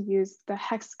 you want to use the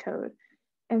hex code.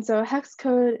 And so hex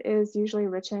code is usually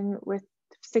written with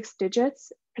 6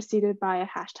 digits preceded by a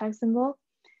hashtag symbol.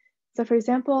 So for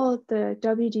example, the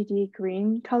WDD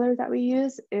green color that we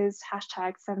use is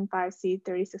hashtag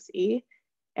 75C36E.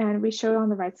 And we showed on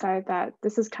the right side that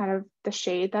this is kind of the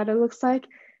shade that it looks like.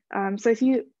 So if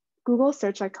you Google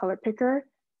search like color picker,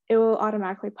 it will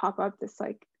automatically pop up this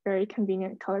like very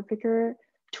convenient color picker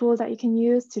tool that you can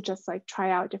use to just like try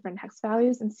out different hex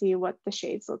values and see what the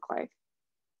shades look like.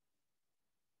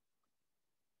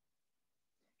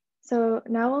 So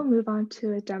now we'll move on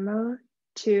to a demo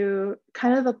to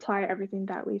kind of apply everything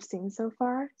that we've seen so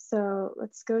far. So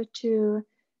let's go to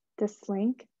this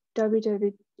link,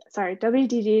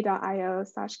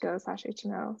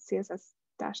 www.io/go/html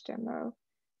css-demo.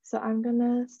 So I'm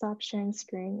gonna stop sharing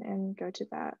screen and go to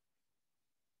that.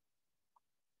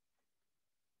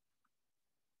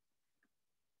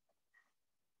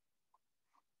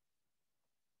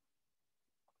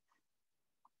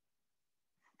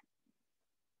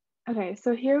 Okay,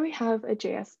 so here we have a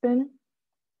JS bin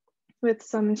with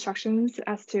some instructions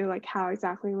as to like how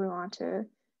exactly we want to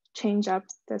change up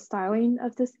the styling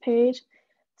of this page.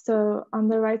 So on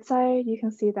the right side, you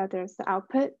can see that there's the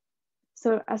output.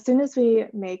 So as soon as we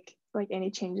make like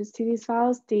any changes to these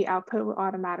files, the output will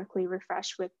automatically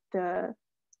refresh with the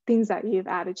things that you've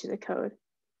added to the code.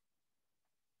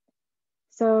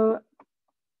 So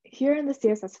here in the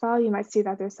CSS file, you might see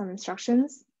that there's some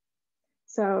instructions.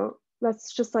 So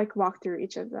let's just like walk through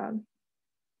each of them.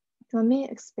 Let me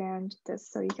expand this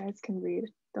so you guys can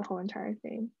read the whole entire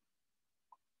thing.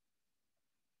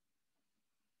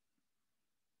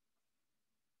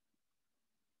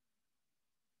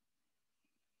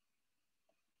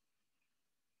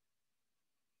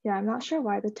 Yeah, I'm not sure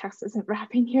why the text isn't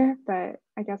wrapping here, but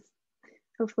I guess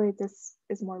hopefully this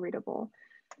is more readable.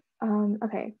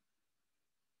 Okay,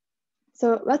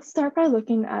 so let's start by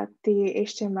looking at the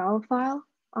HTML file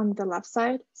on the left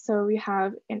side. So we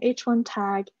have an H1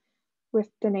 tag with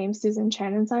the name Susan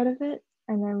Chen inside of it.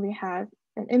 And then we have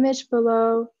an image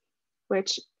below,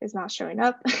 which is not showing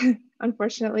up,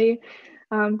 unfortunately,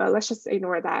 but let's just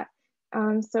ignore that.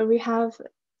 So we have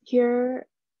here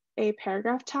a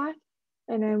paragraph tag,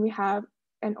 and then we have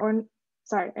an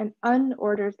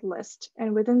unordered list.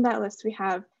 And within that list, we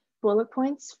have bullet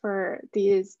points for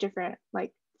these different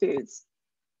like foods.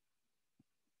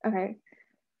 Okay.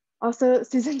 Also,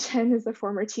 Susan Chen is a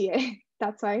former TA.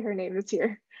 That's why her name is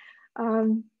here.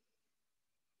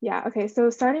 Yeah, okay,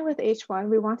 so starting with H1,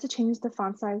 we want to change the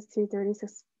font size to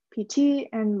 36 pt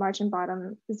and margin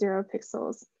bottom 0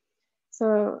 pixels.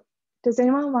 So does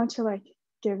anyone want to like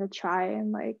give a try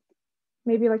and like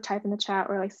maybe like type in the chat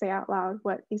or like say out loud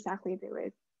what exactly they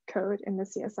would code in the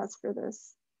CSS for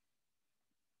this.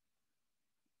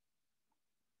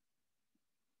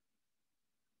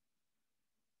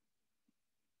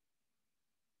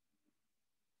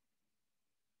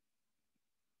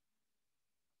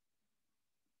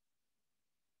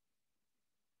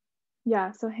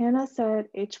 Yeah, so Hannah said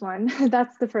H1.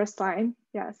 That's the first line.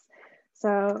 Yes.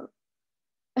 So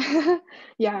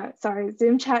yeah, sorry,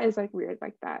 Zoom chat is like weird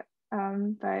like that.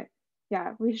 But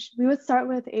yeah, we would start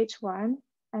with H1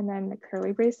 and then the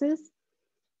curly braces.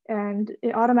 And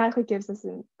it automatically gives us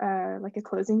like a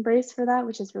closing brace for that,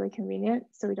 which is really convenient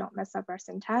so we don't mess up our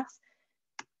syntax.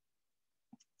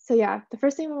 So yeah, the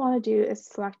first thing we want to do is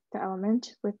select the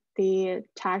element with the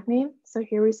tag name. So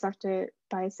here we select it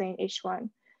by saying H1.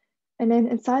 And then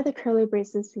inside the curly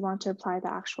braces, we want to apply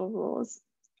the actual rules.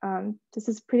 This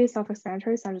is pretty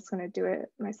self-explanatory, so I'm just going to do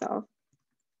it myself.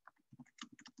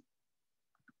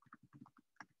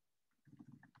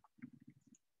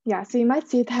 Yeah, so you might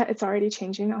see that it's already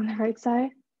changing on the right side.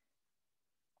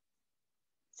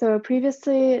 So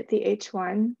previously the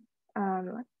H1,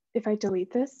 if I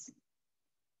delete this,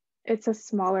 it's a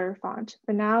smaller font.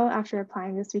 But now after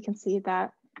applying this, we can see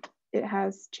that it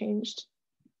has changed.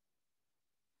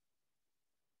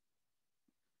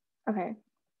 Okay.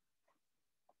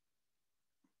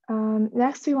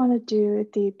 Next, we want to do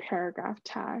the paragraph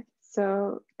tag.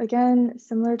 So again,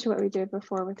 similar to what we did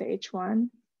before with the H1,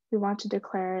 we want to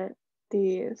declare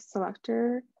the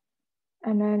selector.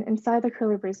 And then inside the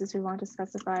curly braces, we want to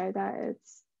specify that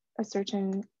it's a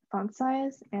certain font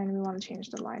size and we want to change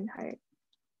the line height.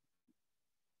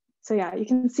 So yeah, you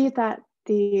can see that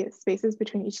the spaces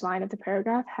between each line of the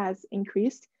paragraph has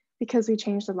increased because we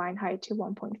changed the line height to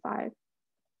 1.5.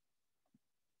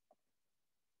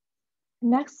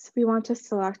 Next, we want to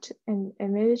select an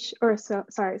image, or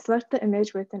select the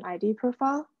image with an ID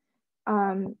profile.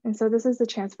 And so this is the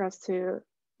chance for us to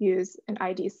use an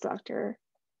ID selector.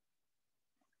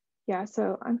 Yeah,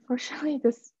 so unfortunately,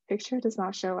 this picture does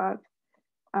not show up.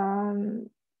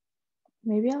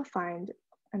 Maybe I'll find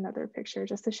another picture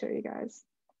just to show you guys.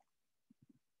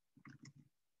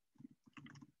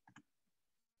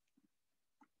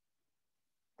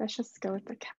 Let's just go with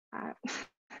the cat.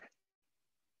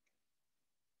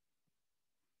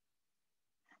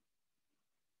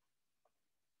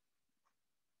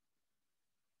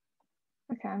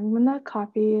 Okay, I'm gonna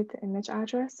copy the image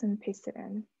address and paste it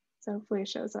in. So hopefully it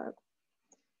shows up.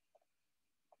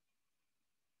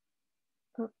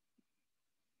 Oh.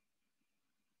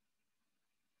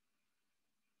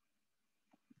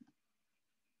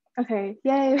 Okay,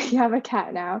 yay, we have a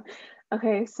cat now.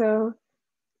 Okay, so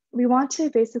we want to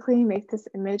basically make this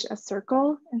image a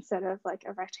circle instead of like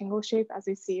a rectangle shape as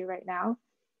we see right now.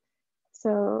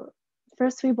 So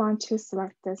first we want to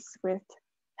select this with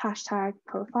hashtag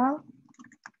profile.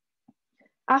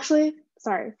 Actually,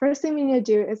 sorry, first thing we need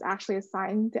to do is actually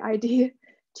assign the ID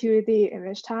to the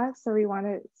image tag. So we want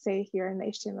to say here in the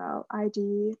HTML,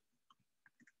 ID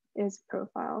is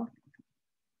profile.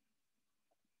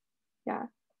 Yeah,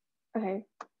 okay.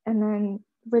 And then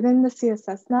within the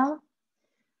CSS now,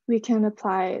 we can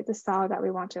apply the style that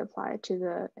we want to apply to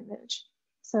the image.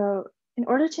 So in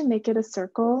order to make it a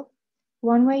circle,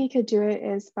 one way you could do it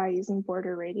is by using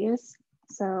border radius.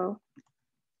 So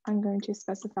I'm going to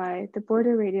specify the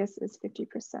border radius is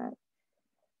 50%.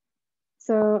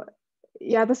 So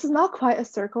yeah, this is not quite a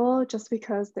circle just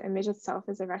because the image itself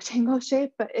is a rectangle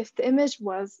shape, but if the image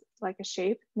was like a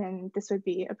shape, then this would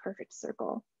be a perfect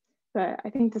circle. But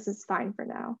I think this is fine for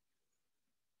now.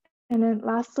 And then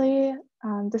lastly,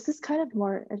 this is kind of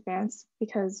more advanced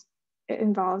because it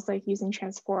involves like using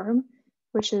transform,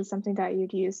 which is something that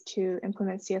you'd use to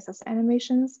implement CSS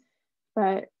animations.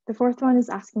 But the fourth one is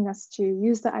asking us to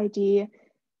use the ID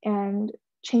and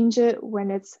change it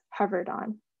when it's hovered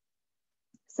on.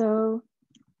 So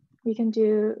we can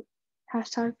do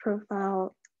hashtag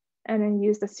profile and then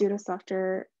use the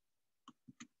pseudo-selector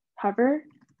hover.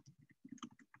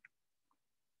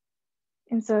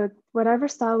 And so whatever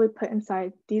style we put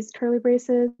inside these curly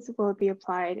braces will be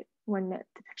applied when the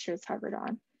picture is hovered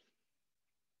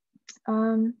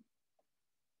on.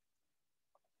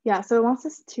 Yeah, so it wants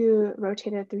us to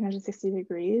rotate it 360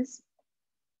 degrees.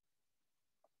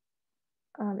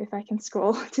 If I can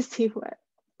scroll to see what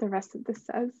the rest of this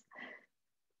says.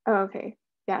 Oh, okay,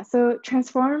 yeah, so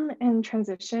transform and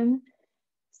transition.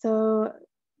 So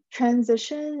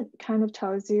transition kind of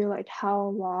tells you like how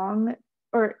long,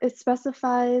 or it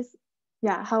specifies,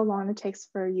 yeah, how long it takes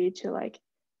for you to like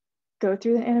go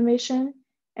through the animation.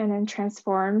 And then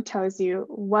transform tells you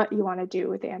what you want to do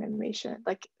with the animation,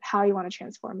 like how you want to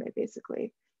transform it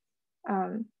basically.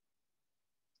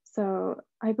 So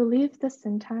I believe the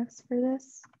syntax for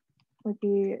this would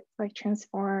be like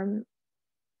transform,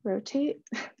 rotate.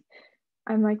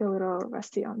 I'm like a little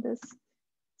rusty on this.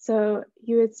 So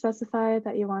you would specify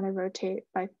that you want to rotate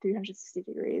by 360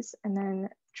 degrees and then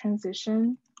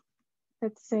transition,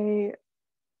 let's say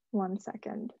 1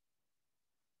 second.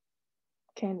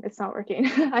 Okay, it's not working.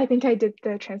 I think I did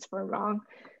the transform wrong.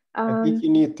 I think you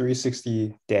need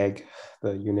 360 deg,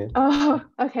 the unit. Oh,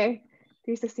 okay.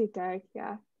 360 deg,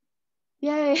 yeah.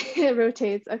 Yay, it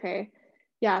rotates, okay.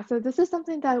 Yeah, so this is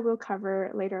something that we'll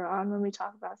cover later on when we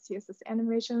talk about CSS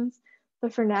animations.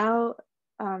 But for now,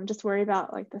 just worry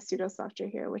about like the pseudo-selector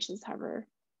here, which is hover.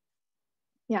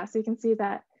 Yeah, so you can see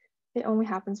that it only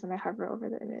happens when I hover over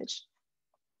the image.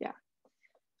 Yeah.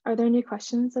 Are there any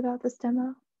questions about this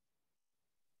demo?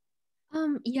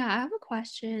 Yeah, I have a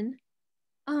question.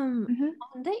 On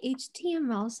the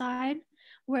HTML side,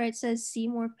 where it says see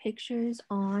more pictures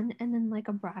on and then like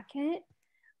a bracket,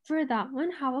 for that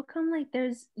one, how come like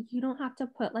you don't have to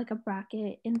put like a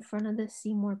bracket in front of the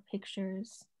see more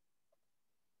pictures?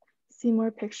 See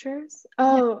more pictures?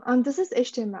 Oh, yeah. This is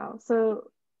HTML.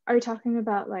 So are you talking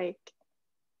about like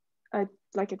a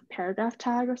paragraph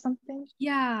tag or something?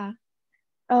 Yeah.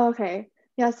 Oh, okay.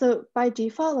 Yeah, so by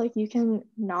default, like you can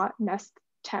not nest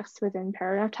text within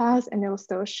paragraph tags and it will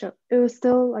still show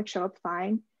up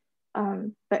fine.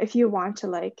 But if you want to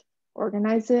like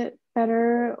organize it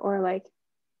better or like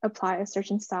apply a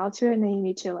certain style to it, and then you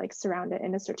need to like surround it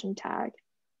in a certain tag.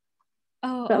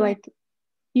 Oh, but okay. Like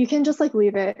you can just like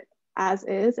leave it as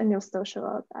is and it'll still show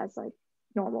up as like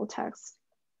normal text.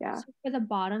 Yeah. So for the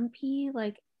bottom P,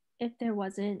 like if there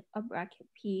wasn't a bracket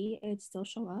P, it'd still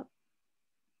show up?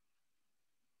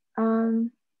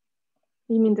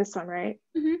 You mean this one, right?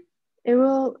 Mm-hmm. It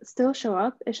will still show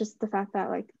up. It's just the fact that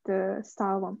like the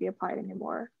style won't be applied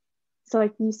anymore. So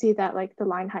like you see that like the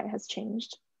line height has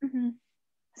changed. Mm-hmm.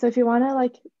 So if you want to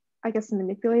like, I guess,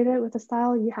 manipulate it with a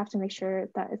style, you have to make sure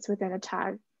that it's within a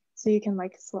tag so you can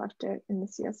like select it in the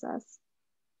CSS.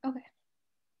 Okay.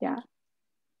 Yeah.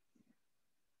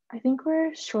 I think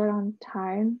we're short on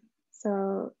time.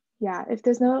 So yeah, if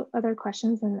there's no other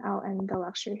questions, then I'll end the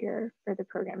lecture here for the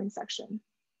programming section.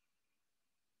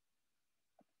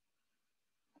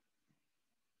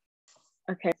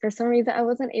 Okay, for some reason I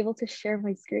wasn't able to share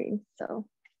my screen, so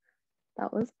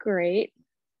that was great.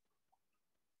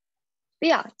 But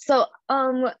yeah, so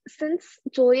since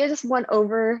Julia just went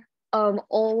over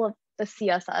all of the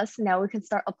CSS, now we can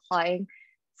start applying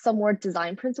some more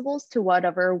design principles to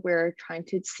whatever we're trying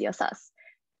to CSS.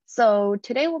 So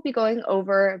today we'll be going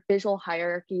over visual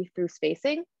hierarchy through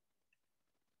spacing.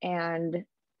 And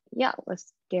yeah,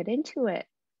 let's get into it.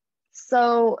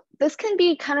 So this can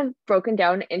be kind of broken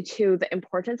down into the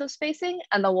importance of spacing,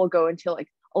 and then we'll go into like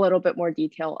a little bit more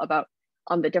detail about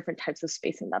the different types of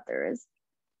spacing that there is.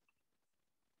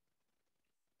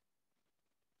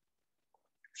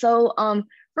 So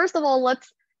first of all, let's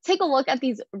take a look at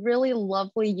these really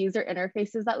lovely user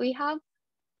interfaces that we have.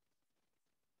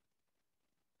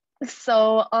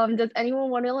 So does anyone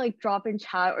want to like drop in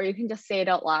chat, or you can just say it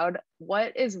out loud?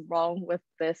 What is wrong with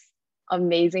this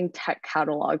amazing tech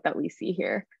catalog that we see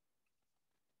here?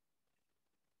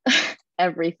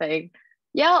 Everything.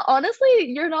 Yeah,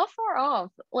 honestly, you're not far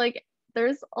off. Like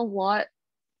there's a lot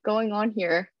going on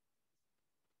here.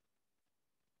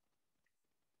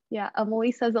 Yeah,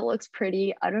 Emily says it looks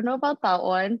pretty. I don't know about that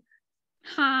one.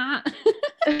 Ha.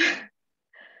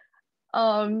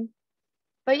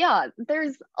 But yeah,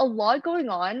 there's a lot going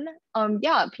on.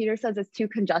 Yeah, Peter says it's too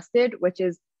congested, which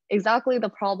is exactly the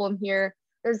problem here.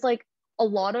 There's like a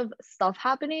lot of stuff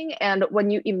happening, and when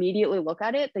you immediately look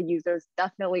at it, the user's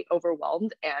definitely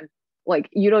overwhelmed and like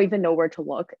you don't even know where to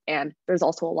look. And there's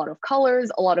also a lot of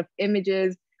colors, a lot of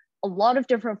images, a lot of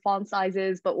different font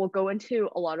sizes, but we'll go into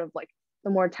a lot of like the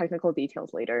more technical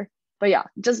details later. But yeah,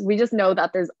 we just know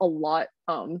that there's a lot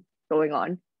going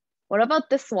on. What about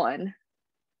this one?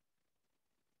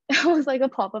 It was like a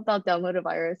pop-up that downloaded a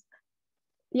virus.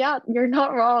 Yeah, you're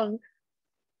not wrong.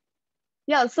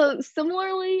 Yeah, so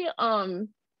similarly,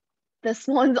 this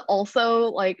one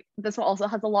also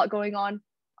has a lot going on.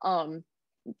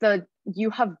 The you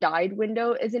have died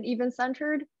window isn't even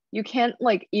centered. You can't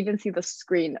like even see the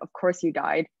screen. Of course you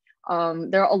died.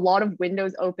 There are a lot of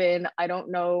windows open. I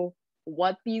don't know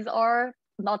what these are.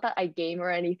 Not that I game or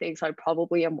anything, so I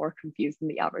probably am more confused than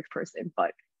the average person,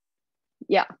 but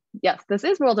yeah, yes, this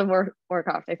is World of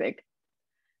Warcraft, I think.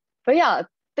 But yeah,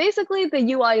 basically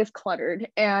the UI is cluttered,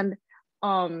 and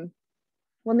when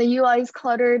the UI is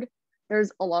cluttered,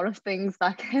 there's a lot of things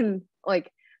that can like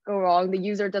go wrong. The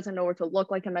user doesn't know where to look,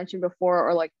 like I mentioned before,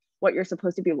 or like what you're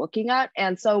supposed to be looking at.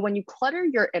 And so when you clutter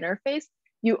your interface,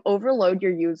 you overload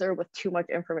your user with too much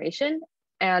information.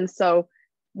 And so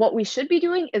what we should be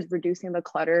doing is reducing the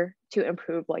clutter to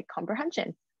improve like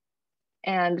comprehension.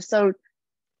 And so,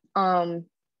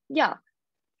 yeah.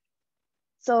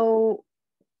 So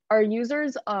our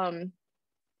users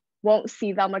won't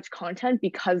see that much content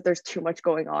because there's too much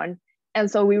going on. And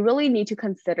so we really need to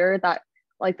consider that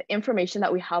like the information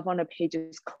that we have on a page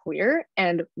is clear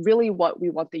and really what we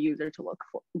want the user to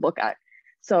look at.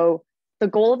 So the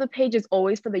goal of the page is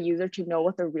always for the user to know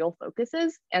what the real focus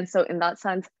is. And so in that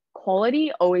sense,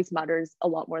 quality always matters a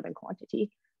lot more than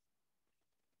quantity.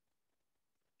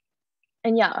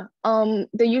 And yeah,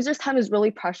 the user's time is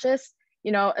really precious,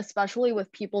 you know, especially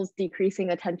with people's decreasing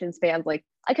attention spans. Like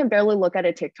I can barely look at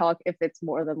a TikTok if it's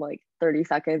more than like 30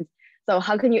 seconds. So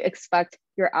how can you expect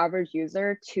your average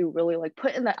user to really like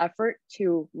put in the effort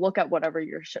to look at whatever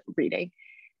you're reading?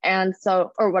 And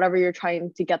so, or whatever you're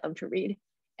trying to get them to read.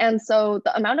 And so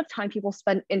the amount of time people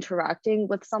spend interacting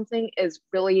with something is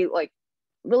really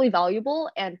valuable.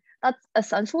 And that's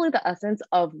essentially the essence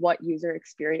of what user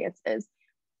experience is.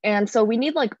 And so we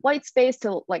need like white space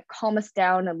to like calm us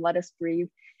down and let us breathe,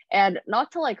 and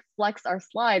not to like flex our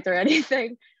slides or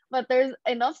anything, but there's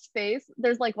enough space.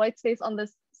 There's like white space on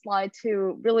this slide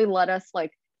to really let us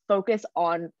like focus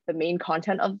on the main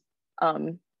content of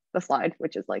the slide,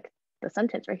 which is like the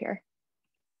sentence right here.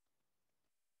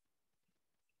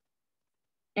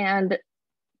 And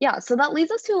yeah, so that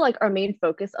leads us to like our main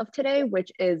focus of today,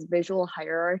 which is visual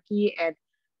hierarchy and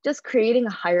just creating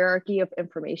a hierarchy of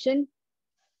information.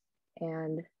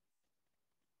 And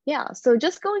yeah, so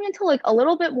just going into like a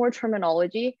little bit more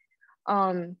terminology.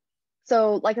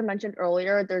 So like I mentioned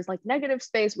earlier, there's like negative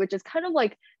space, which is kind of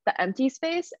like the empty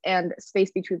space, and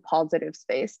space between positive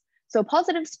space. So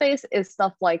positive space is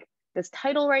stuff like this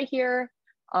title right here.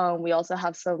 We also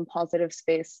have some positive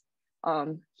space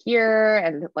here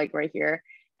and like right here.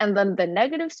 And then the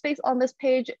negative space on this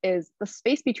page is the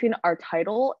space between our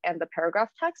title and the paragraph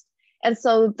text. And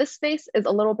so this space is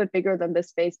a little bit bigger than this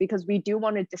space because we do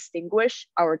want to distinguish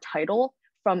our title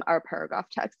from our paragraph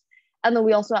text. And then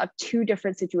we also have two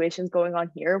different situations going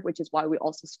on here, which is why we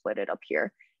also split it up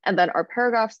here. And then our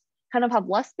paragraphs kind of have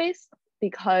less space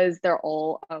because they're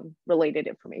all related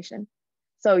information.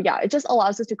 So yeah, it just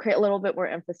allows us to create a little bit more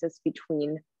emphasis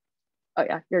between, oh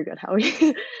yeah, you're good,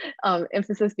 Howie.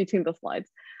 Emphasis between the slides.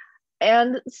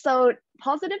 And so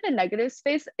positive and negative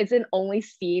space isn't only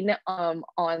seen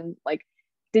on like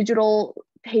digital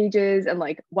pages and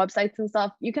like websites and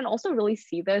stuff. You can also really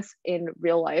see this in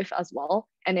real life as well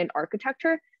and in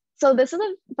architecture. So this is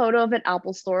a photo of an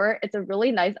Apple store. It's a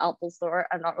really nice Apple store.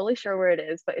 I'm not really sure where it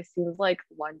is, but it seems like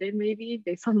London maybe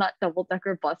based on that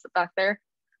double-decker bus back there.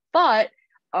 But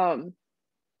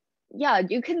yeah,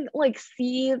 you can like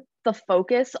see the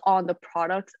focus on the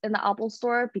products in the Apple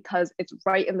store because it's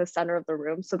right in the center of the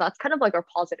room. So that's kind of like our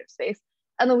positive space.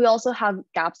 And then we also have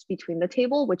gaps between the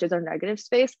table, which is our negative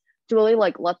space, to really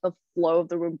like let the flow of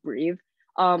the room breathe.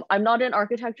 I'm not an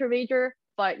architecture major,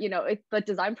 but you know, the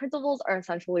design principles are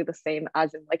essentially the same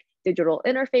as in like digital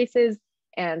interfaces.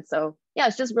 And so yeah,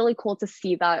 it's just really cool to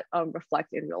see that reflect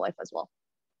in real life as well.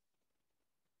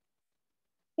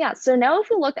 Yeah, so now if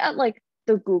we look at like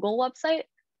the Google website,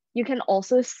 you can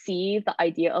also see the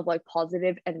idea of like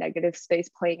positive and negative space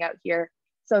playing out here.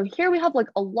 So here we have like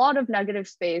a lot of negative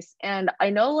space. And I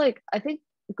know like, I think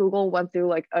Google went through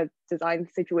like a design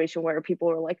situation where people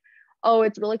were like, oh,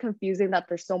 it's really confusing that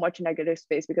there's so much negative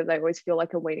space because I always feel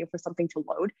like I'm waiting for something to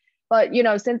load. But you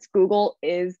know, since Google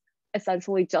is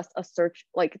essentially just a search,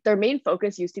 like their main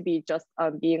focus used to be just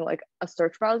being like a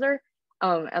search browser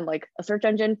and like a search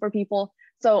engine for people.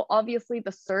 So obviously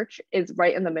the search is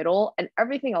right in the middle and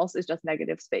everything else is just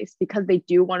negative space because they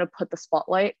do want to put the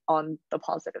spotlight on the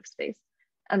positive space.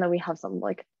 And then we have some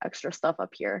like extra stuff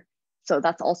up here. So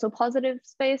that's also positive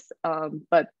space,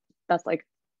 but that's like,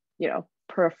 you know,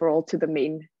 peripheral to the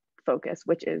main focus,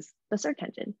 which is the search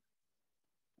engine.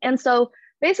 And so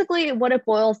basically what it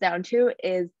boils down to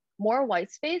is more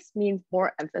white space means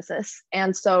more emphasis.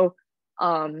 And so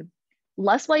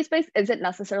less white space isn't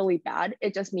necessarily bad.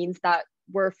 It just means that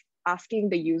we're asking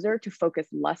the user to focus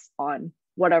less on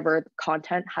whatever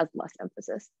content has less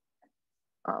emphasis.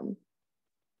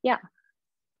 Yeah.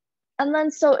 And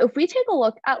then so if we take a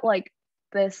look at like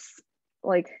this,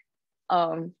 like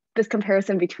this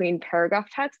comparison between paragraph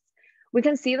texts, we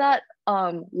can see that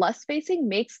less spacing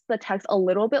makes the text a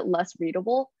little bit less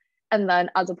readable. And then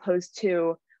as opposed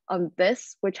to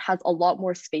this, which has a lot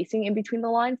more spacing in between the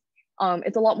lines,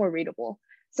 it's a lot more readable.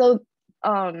 So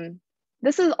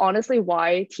this is honestly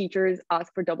why teachers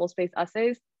ask for double-spaced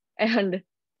essays. And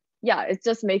yeah, it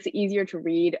just makes it easier to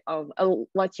read. It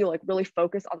lets you like really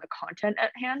focus on the content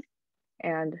at hand.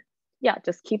 And yeah,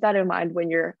 just keep that in mind when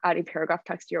you're adding paragraph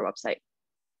text to your website.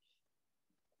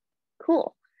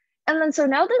 Cool. And then so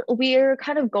now that we're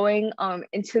kind of going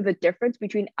into the difference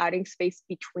between adding space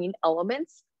between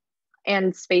elements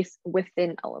and space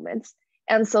within elements.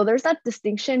 And so there's that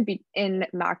distinction in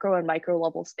macro and micro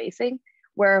level spacing,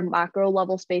 where macro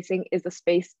level spacing is the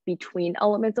space between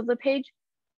elements of the page.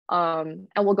 And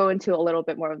we'll go into a little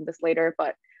bit more of this later,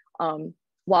 but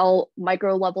while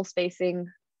micro level spacing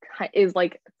is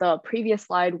like the previous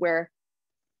slide where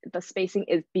the spacing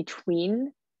is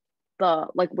between the,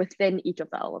 like within each of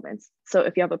the elements. So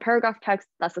if you have a paragraph text,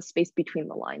 that's the space between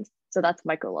the lines. So that's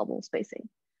micro level spacing.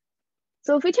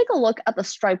 So if we take a look at the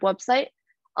Stripe website,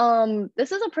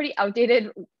 this is a pretty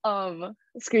outdated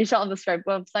screenshot of the Stripe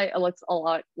website. It looks a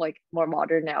lot like more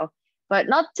modern now, but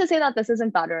not to say that this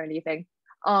isn't bad or anything.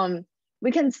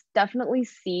 We can definitely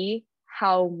see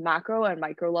how macro and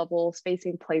micro level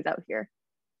spacing plays out here.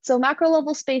 So macro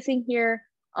level spacing here,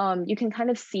 you can kind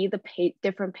of see the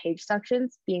different page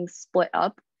sections being split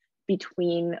up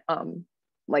between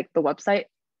like the website.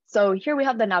 So here we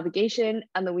have the navigation,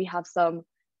 and then we have some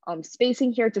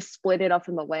spacing here to split it up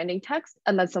from the landing text,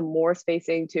 and then some more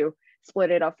spacing to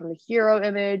split it up from the hero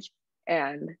image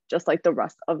and just like the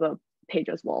rest of the page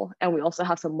as well. And we also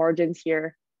have some margins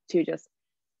here to just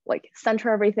like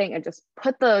center everything and just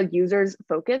put the user's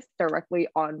focus directly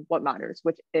on what matters,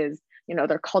 which is, you know,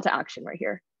 their call to action right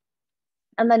here.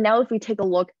 And then now if we take a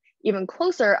look even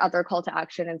closer at their call to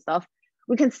action and stuff,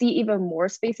 we can see even more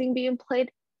spacing being played,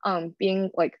 in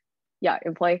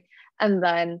play. And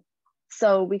then,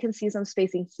 so we can see some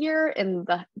spacing here in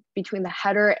the, between the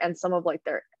header and some of like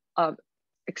their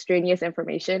extraneous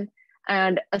information,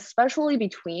 and especially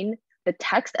between the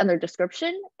text and their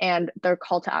description and their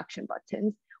call to action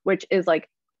buttons, which is like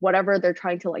whatever they're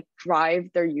trying to like drive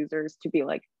their users to be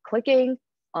like clicking.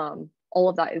 All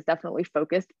of that is definitely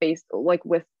focused based like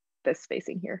with this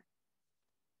spacing here.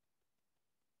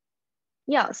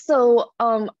 Yeah, so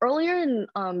earlier in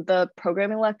the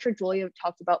programming lecture, Julia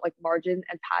talked about like margin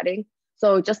and padding.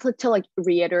 So just to like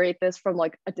reiterate this from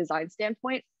like a design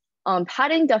standpoint,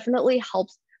 padding definitely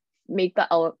helps make the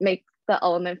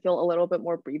element feel a little bit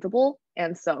more breathable.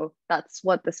 And so that's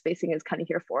what the spacing is kind of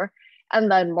here for. And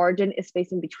then margin is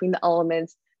spacing between the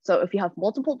elements. So if you have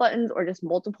multiple buttons or just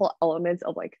multiple elements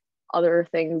of like other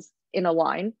things in a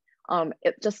line,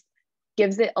 it just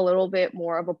gives it a little bit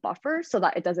more of a buffer so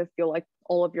that it doesn't feel like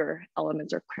all of your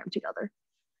elements are crammed together.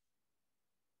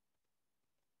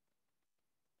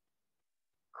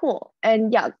 Cool.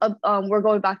 And yeah, we're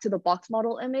going back to the box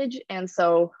model image. And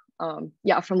so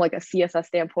yeah, from like a CSS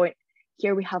standpoint,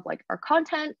 here we have like our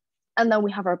content, and then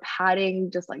we have our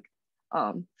padding just like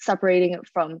separating it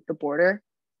from the border.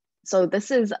 So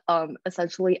this is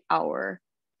essentially our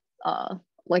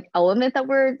like element that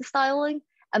we're styling.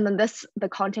 And then the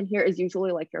content here is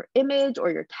usually like your image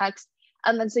or your text.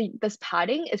 And then so this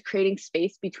padding is creating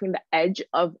space between the edge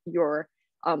of your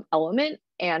element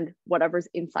and whatever's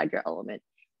inside your element,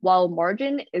 while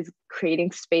margin is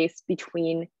creating space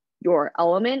between your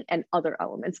element and other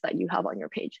elements that you have on your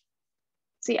page.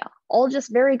 So yeah, all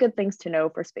just very good things to know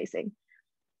for spacing.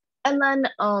 And then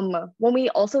when we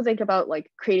also think about like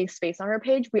creating space on our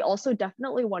page, we also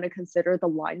definitely want to consider the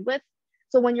line width.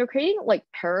 So when you're creating like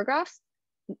paragraphs,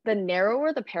 the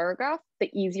narrower the paragraph, the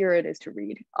easier it is to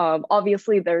read.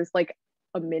 Obviously, there's like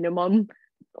a minimum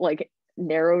like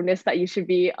narrowness that you should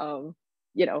be,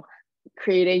 you know,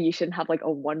 creating. You shouldn't have like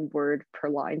a 1 word per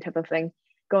line type of thing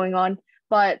going on.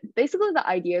 But basically, the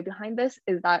idea behind this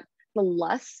is that the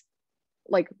less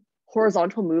like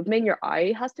horizontal movement your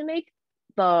eye has to make,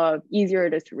 the easier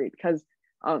it is to read, because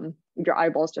your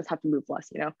eyeballs just have to move less,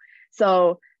 you know.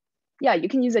 So yeah, you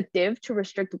can use a div to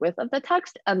restrict width of the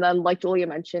text. And then like Julia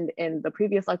mentioned in the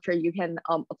previous lecture, you can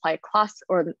apply a class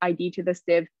or an ID to this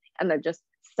div and then just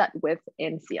set width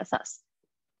in CSS.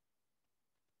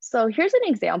 So here's an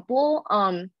example.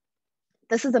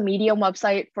 This is a Medium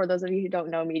website. For those of you who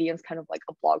don't know, Medium is kind of like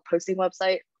a blog posting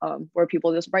website where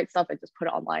people just write stuff and just put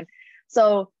it online.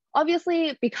 So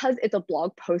obviously, because it's a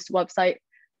blog post website,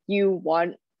 you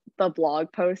want the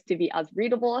blog post to be as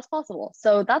readable as possible.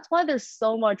 So that's why there's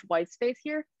so much white space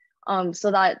here,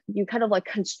 so that you kind of like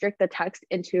constrict the text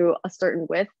into a certain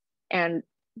width and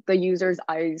the user's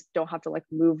eyes don't have to like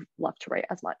move left to right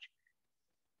as much.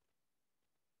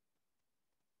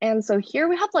 And so here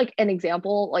we have like an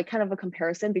example, like kind of a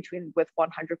comparison between width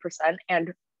 100%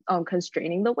 and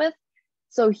constraining the width.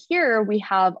 So here we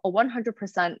have a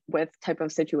 100% width type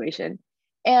of situation.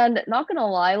 And not gonna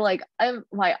lie, like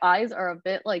my eyes are a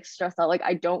bit like stressed out. Like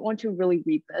I don't want to really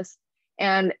read this.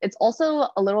 And it's also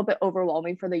a little bit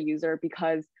overwhelming for the user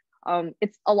because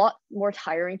it's a lot more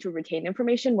tiring to retain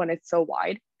information when it's so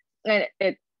wide. And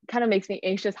it kind of makes me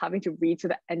anxious having to read to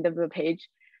the end of the page.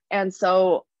 And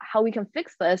so how we can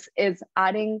fix this is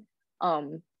adding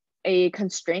a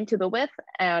constraint to the width.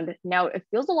 And now it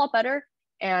feels a lot better.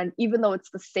 And even though it's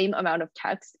the same amount of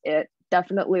text, it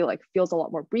definitely like feels a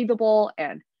lot more breathable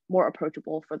and more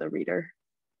approachable for the reader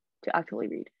to actually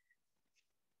read.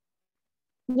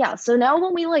 Yeah, so now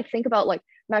when we like think about like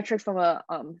metrics from a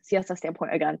CSS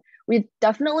standpoint, again, we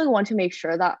definitely want to make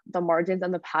sure that the margins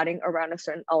and the padding around a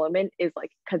certain element is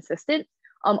like consistent.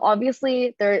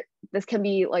 Obviously this can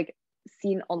be like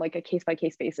seen on like a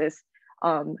case-by-case basis.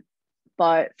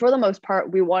 But for the most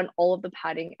part, we want all of the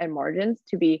padding and margins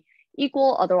to be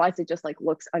equal. Otherwise it just like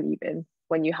looks uneven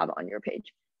when you have it on your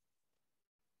page.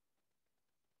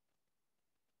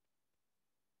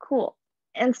 Cool.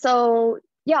 And so,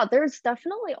 yeah, there's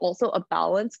definitely also a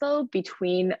balance though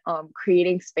between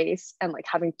creating space and like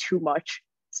having too much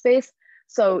space.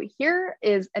 So here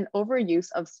is an overuse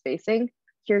of spacing.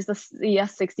 Here's the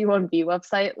CS61B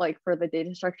website, like for the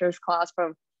data structures class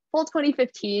from fall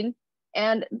 2015.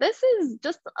 And this is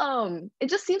just, it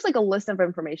just seems like a list of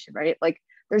information, right? Like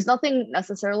there's nothing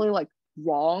necessarily like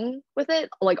wrong with it.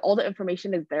 Like all the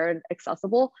information is there and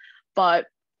accessible, but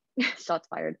shots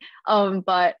fired.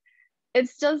 But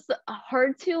it's just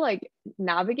hard to like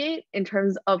navigate in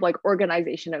terms of like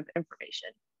organization of information.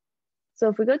 So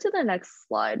if we go to the next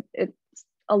slide, it's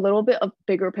a little bit of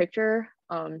bigger picture.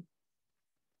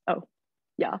 Oh,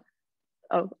 yeah.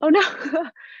 Oh no.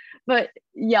 But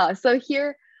yeah, so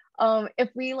here, if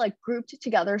we like grouped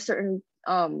together certain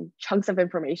chunks of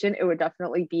information, it would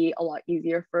definitely be a lot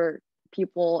easier for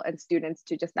people and students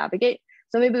to just navigate.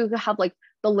 So maybe we could have like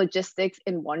the logistics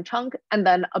in one chunk and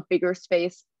then a bigger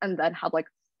space, and then have like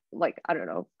I don't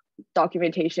know,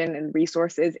 documentation and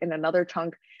resources in another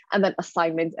chunk, and then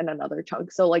assignments in another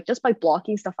chunk. So like just by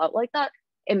blocking stuff out like that,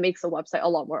 it makes the website a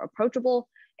lot more approachable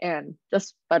and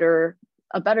just a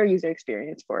better user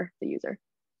experience for the user.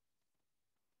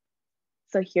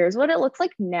 So here's what it looks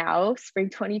like now, spring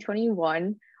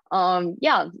 2021.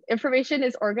 Yeah, information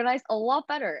is organized a lot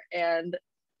better and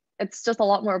it's just a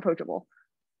lot more approachable.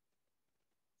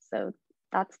 So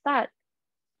that's that.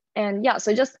 And yeah,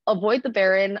 so just avoid the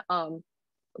barren.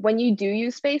 When you do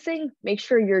use spacing, make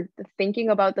sure you're thinking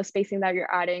about the spacing that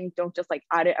you're adding. Don't just like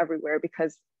add it everywhere,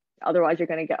 because otherwise you're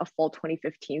going to get a full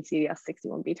 2015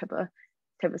 CDS61B type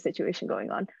of situation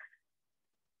going on.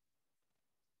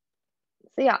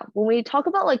 So yeah, when we talk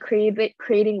about like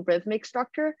creating rhythmic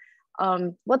structure,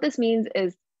 what this means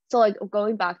is, so like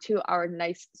going back to our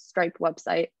nice striped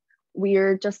website,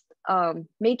 we're just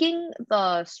making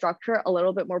the structure a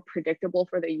little bit more predictable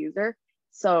for the user.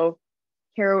 So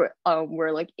here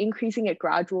we're like increasing it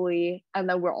gradually, and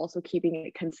then we're also keeping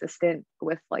it consistent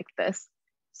with like this.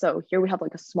 So here we have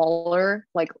like a smaller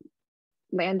like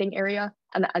landing area,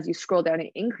 and as you scroll down,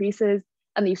 it increases,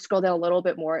 and then you scroll down a little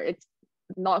bit more, it's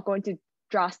not going to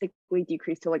drastically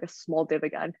decrease to like a small div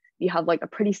again. You have like a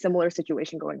pretty similar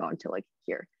situation going on to like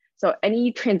here. So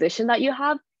any transition that you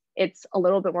have, it's a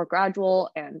little bit more gradual,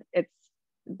 and it's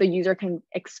the user can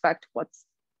expect what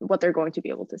they're going to be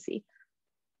able to see.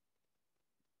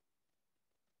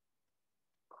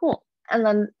 Cool. And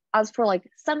then as for like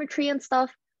symmetry and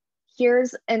stuff,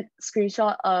 here's a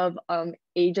screenshot of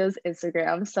Aja's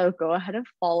Instagram. So go ahead and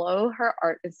follow her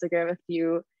art Instagram if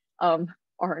you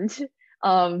aren't.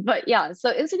 But yeah,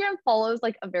 so Instagram follows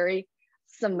like a very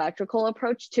symmetrical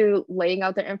approach to laying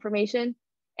out their information.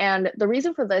 And the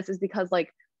reason for this is because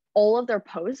like all of their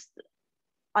posts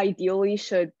ideally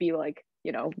should be like,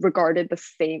 you know, regarded the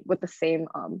same with the same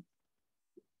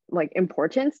like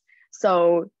importance.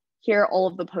 So here all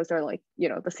of the posts are like, you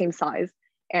know, the same size,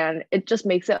 and it just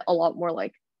makes it a lot more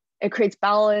like, it creates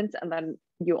balance, and then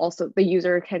you also, the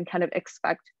user can kind of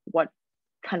expect what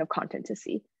kind of content to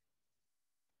see.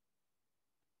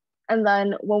 And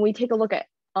then when we take a look at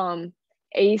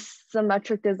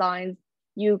asymmetric designs,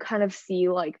 you kind of see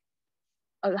like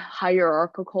a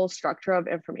hierarchical structure of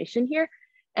information here.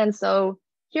 And so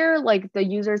here, like the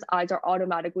user's eyes are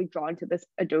automatically drawn to this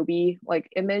Adobe like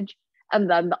image, and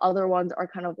then the other ones are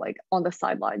kind of like on the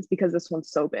sidelines because this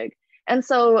one's so big. And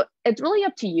so it's really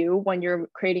up to you when you're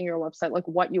creating your website, like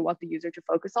what you want the user to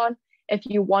focus on. If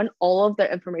you want all of the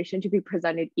information to be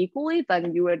presented equally,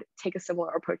 then you would take a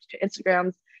similar approach to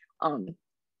Instagram's.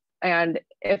 And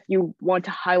if you want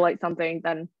to highlight something,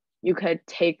 then you could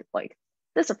take like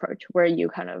this approach where you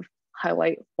kind of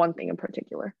highlight one thing in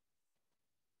particular.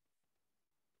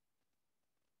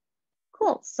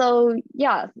 Cool. So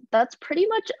yeah, that's pretty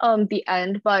much the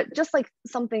end, but just like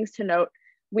some things to note.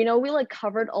 We know we like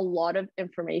covered a lot of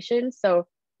information, so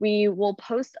we will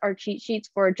post our cheat sheets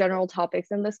for general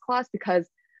topics in this class because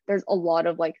there's a lot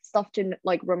of like stuff to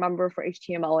like remember for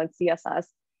HTML and CSS.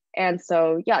 And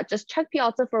so yeah, just check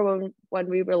Piazza for when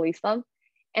we release them.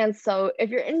 And so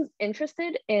if you're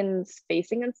interested in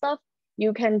spacing and stuff,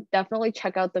 you can definitely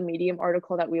check out the Medium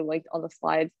article that we linked on the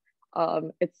slides.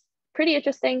 It's pretty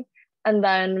interesting. And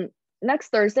then next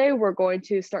Thursday, we're going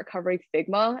to start covering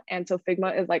Figma. And so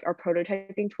Figma is like our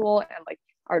prototyping tool and like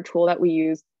our tool that we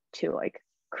use to like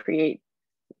create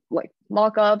like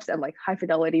mockups and like high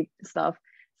fidelity stuff.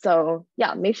 So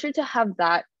yeah, make sure to have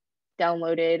that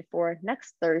downloaded for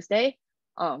next Thursday.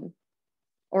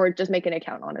 Or just make an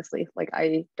account, honestly. Like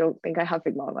I don't think I have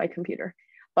Figma on my computer,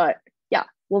 but yeah,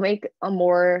 we'll make a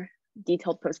more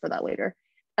detailed post for that later.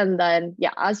 And then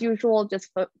yeah, as usual, just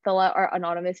fill out our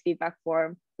anonymous feedback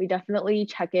form. We definitely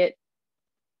check it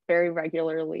very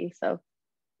regularly. So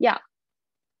yeah,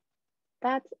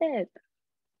 that's it.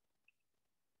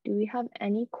 Do we have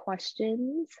any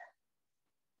questions?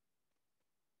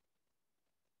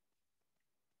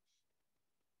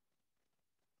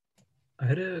 I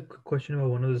had a quick question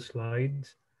about one of the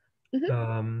slides.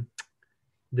 Mm-hmm.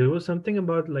 There was something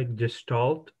about like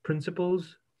Gestalt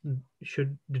principles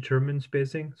should determine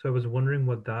spacing. So I was wondering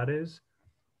what that is.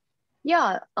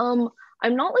 Yeah, I'm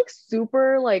not like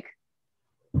super like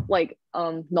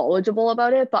knowledgeable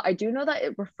about it, but I do know that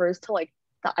it refers to like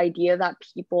the idea that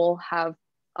people have,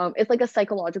 it's like a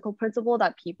psychological principle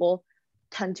that people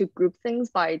tend to group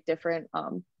things by different,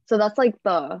 so that's like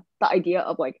the idea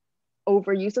of like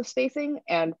overuse of spacing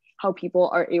and how people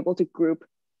are able to group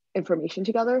information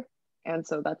together. And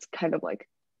so that's kind of like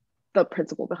the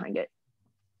principle behind it.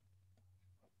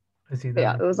 I see that. But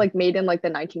yeah, it was like made in like the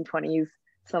 1920s,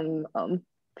 some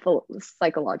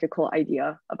psychological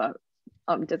idea about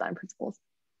design principles.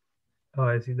 Oh,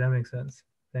 I see. That makes sense.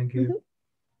 Thank you. Mm-hmm.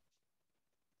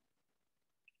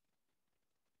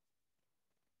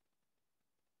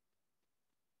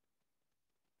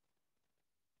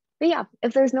 But yeah,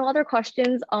 if there's no other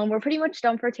questions, we're pretty much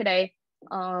done for today.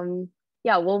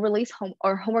 Yeah, we'll release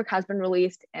our homework has been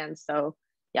released. And so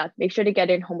yeah, make sure to get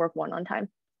in homework 1 on time.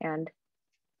 And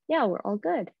yeah, we're all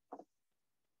good.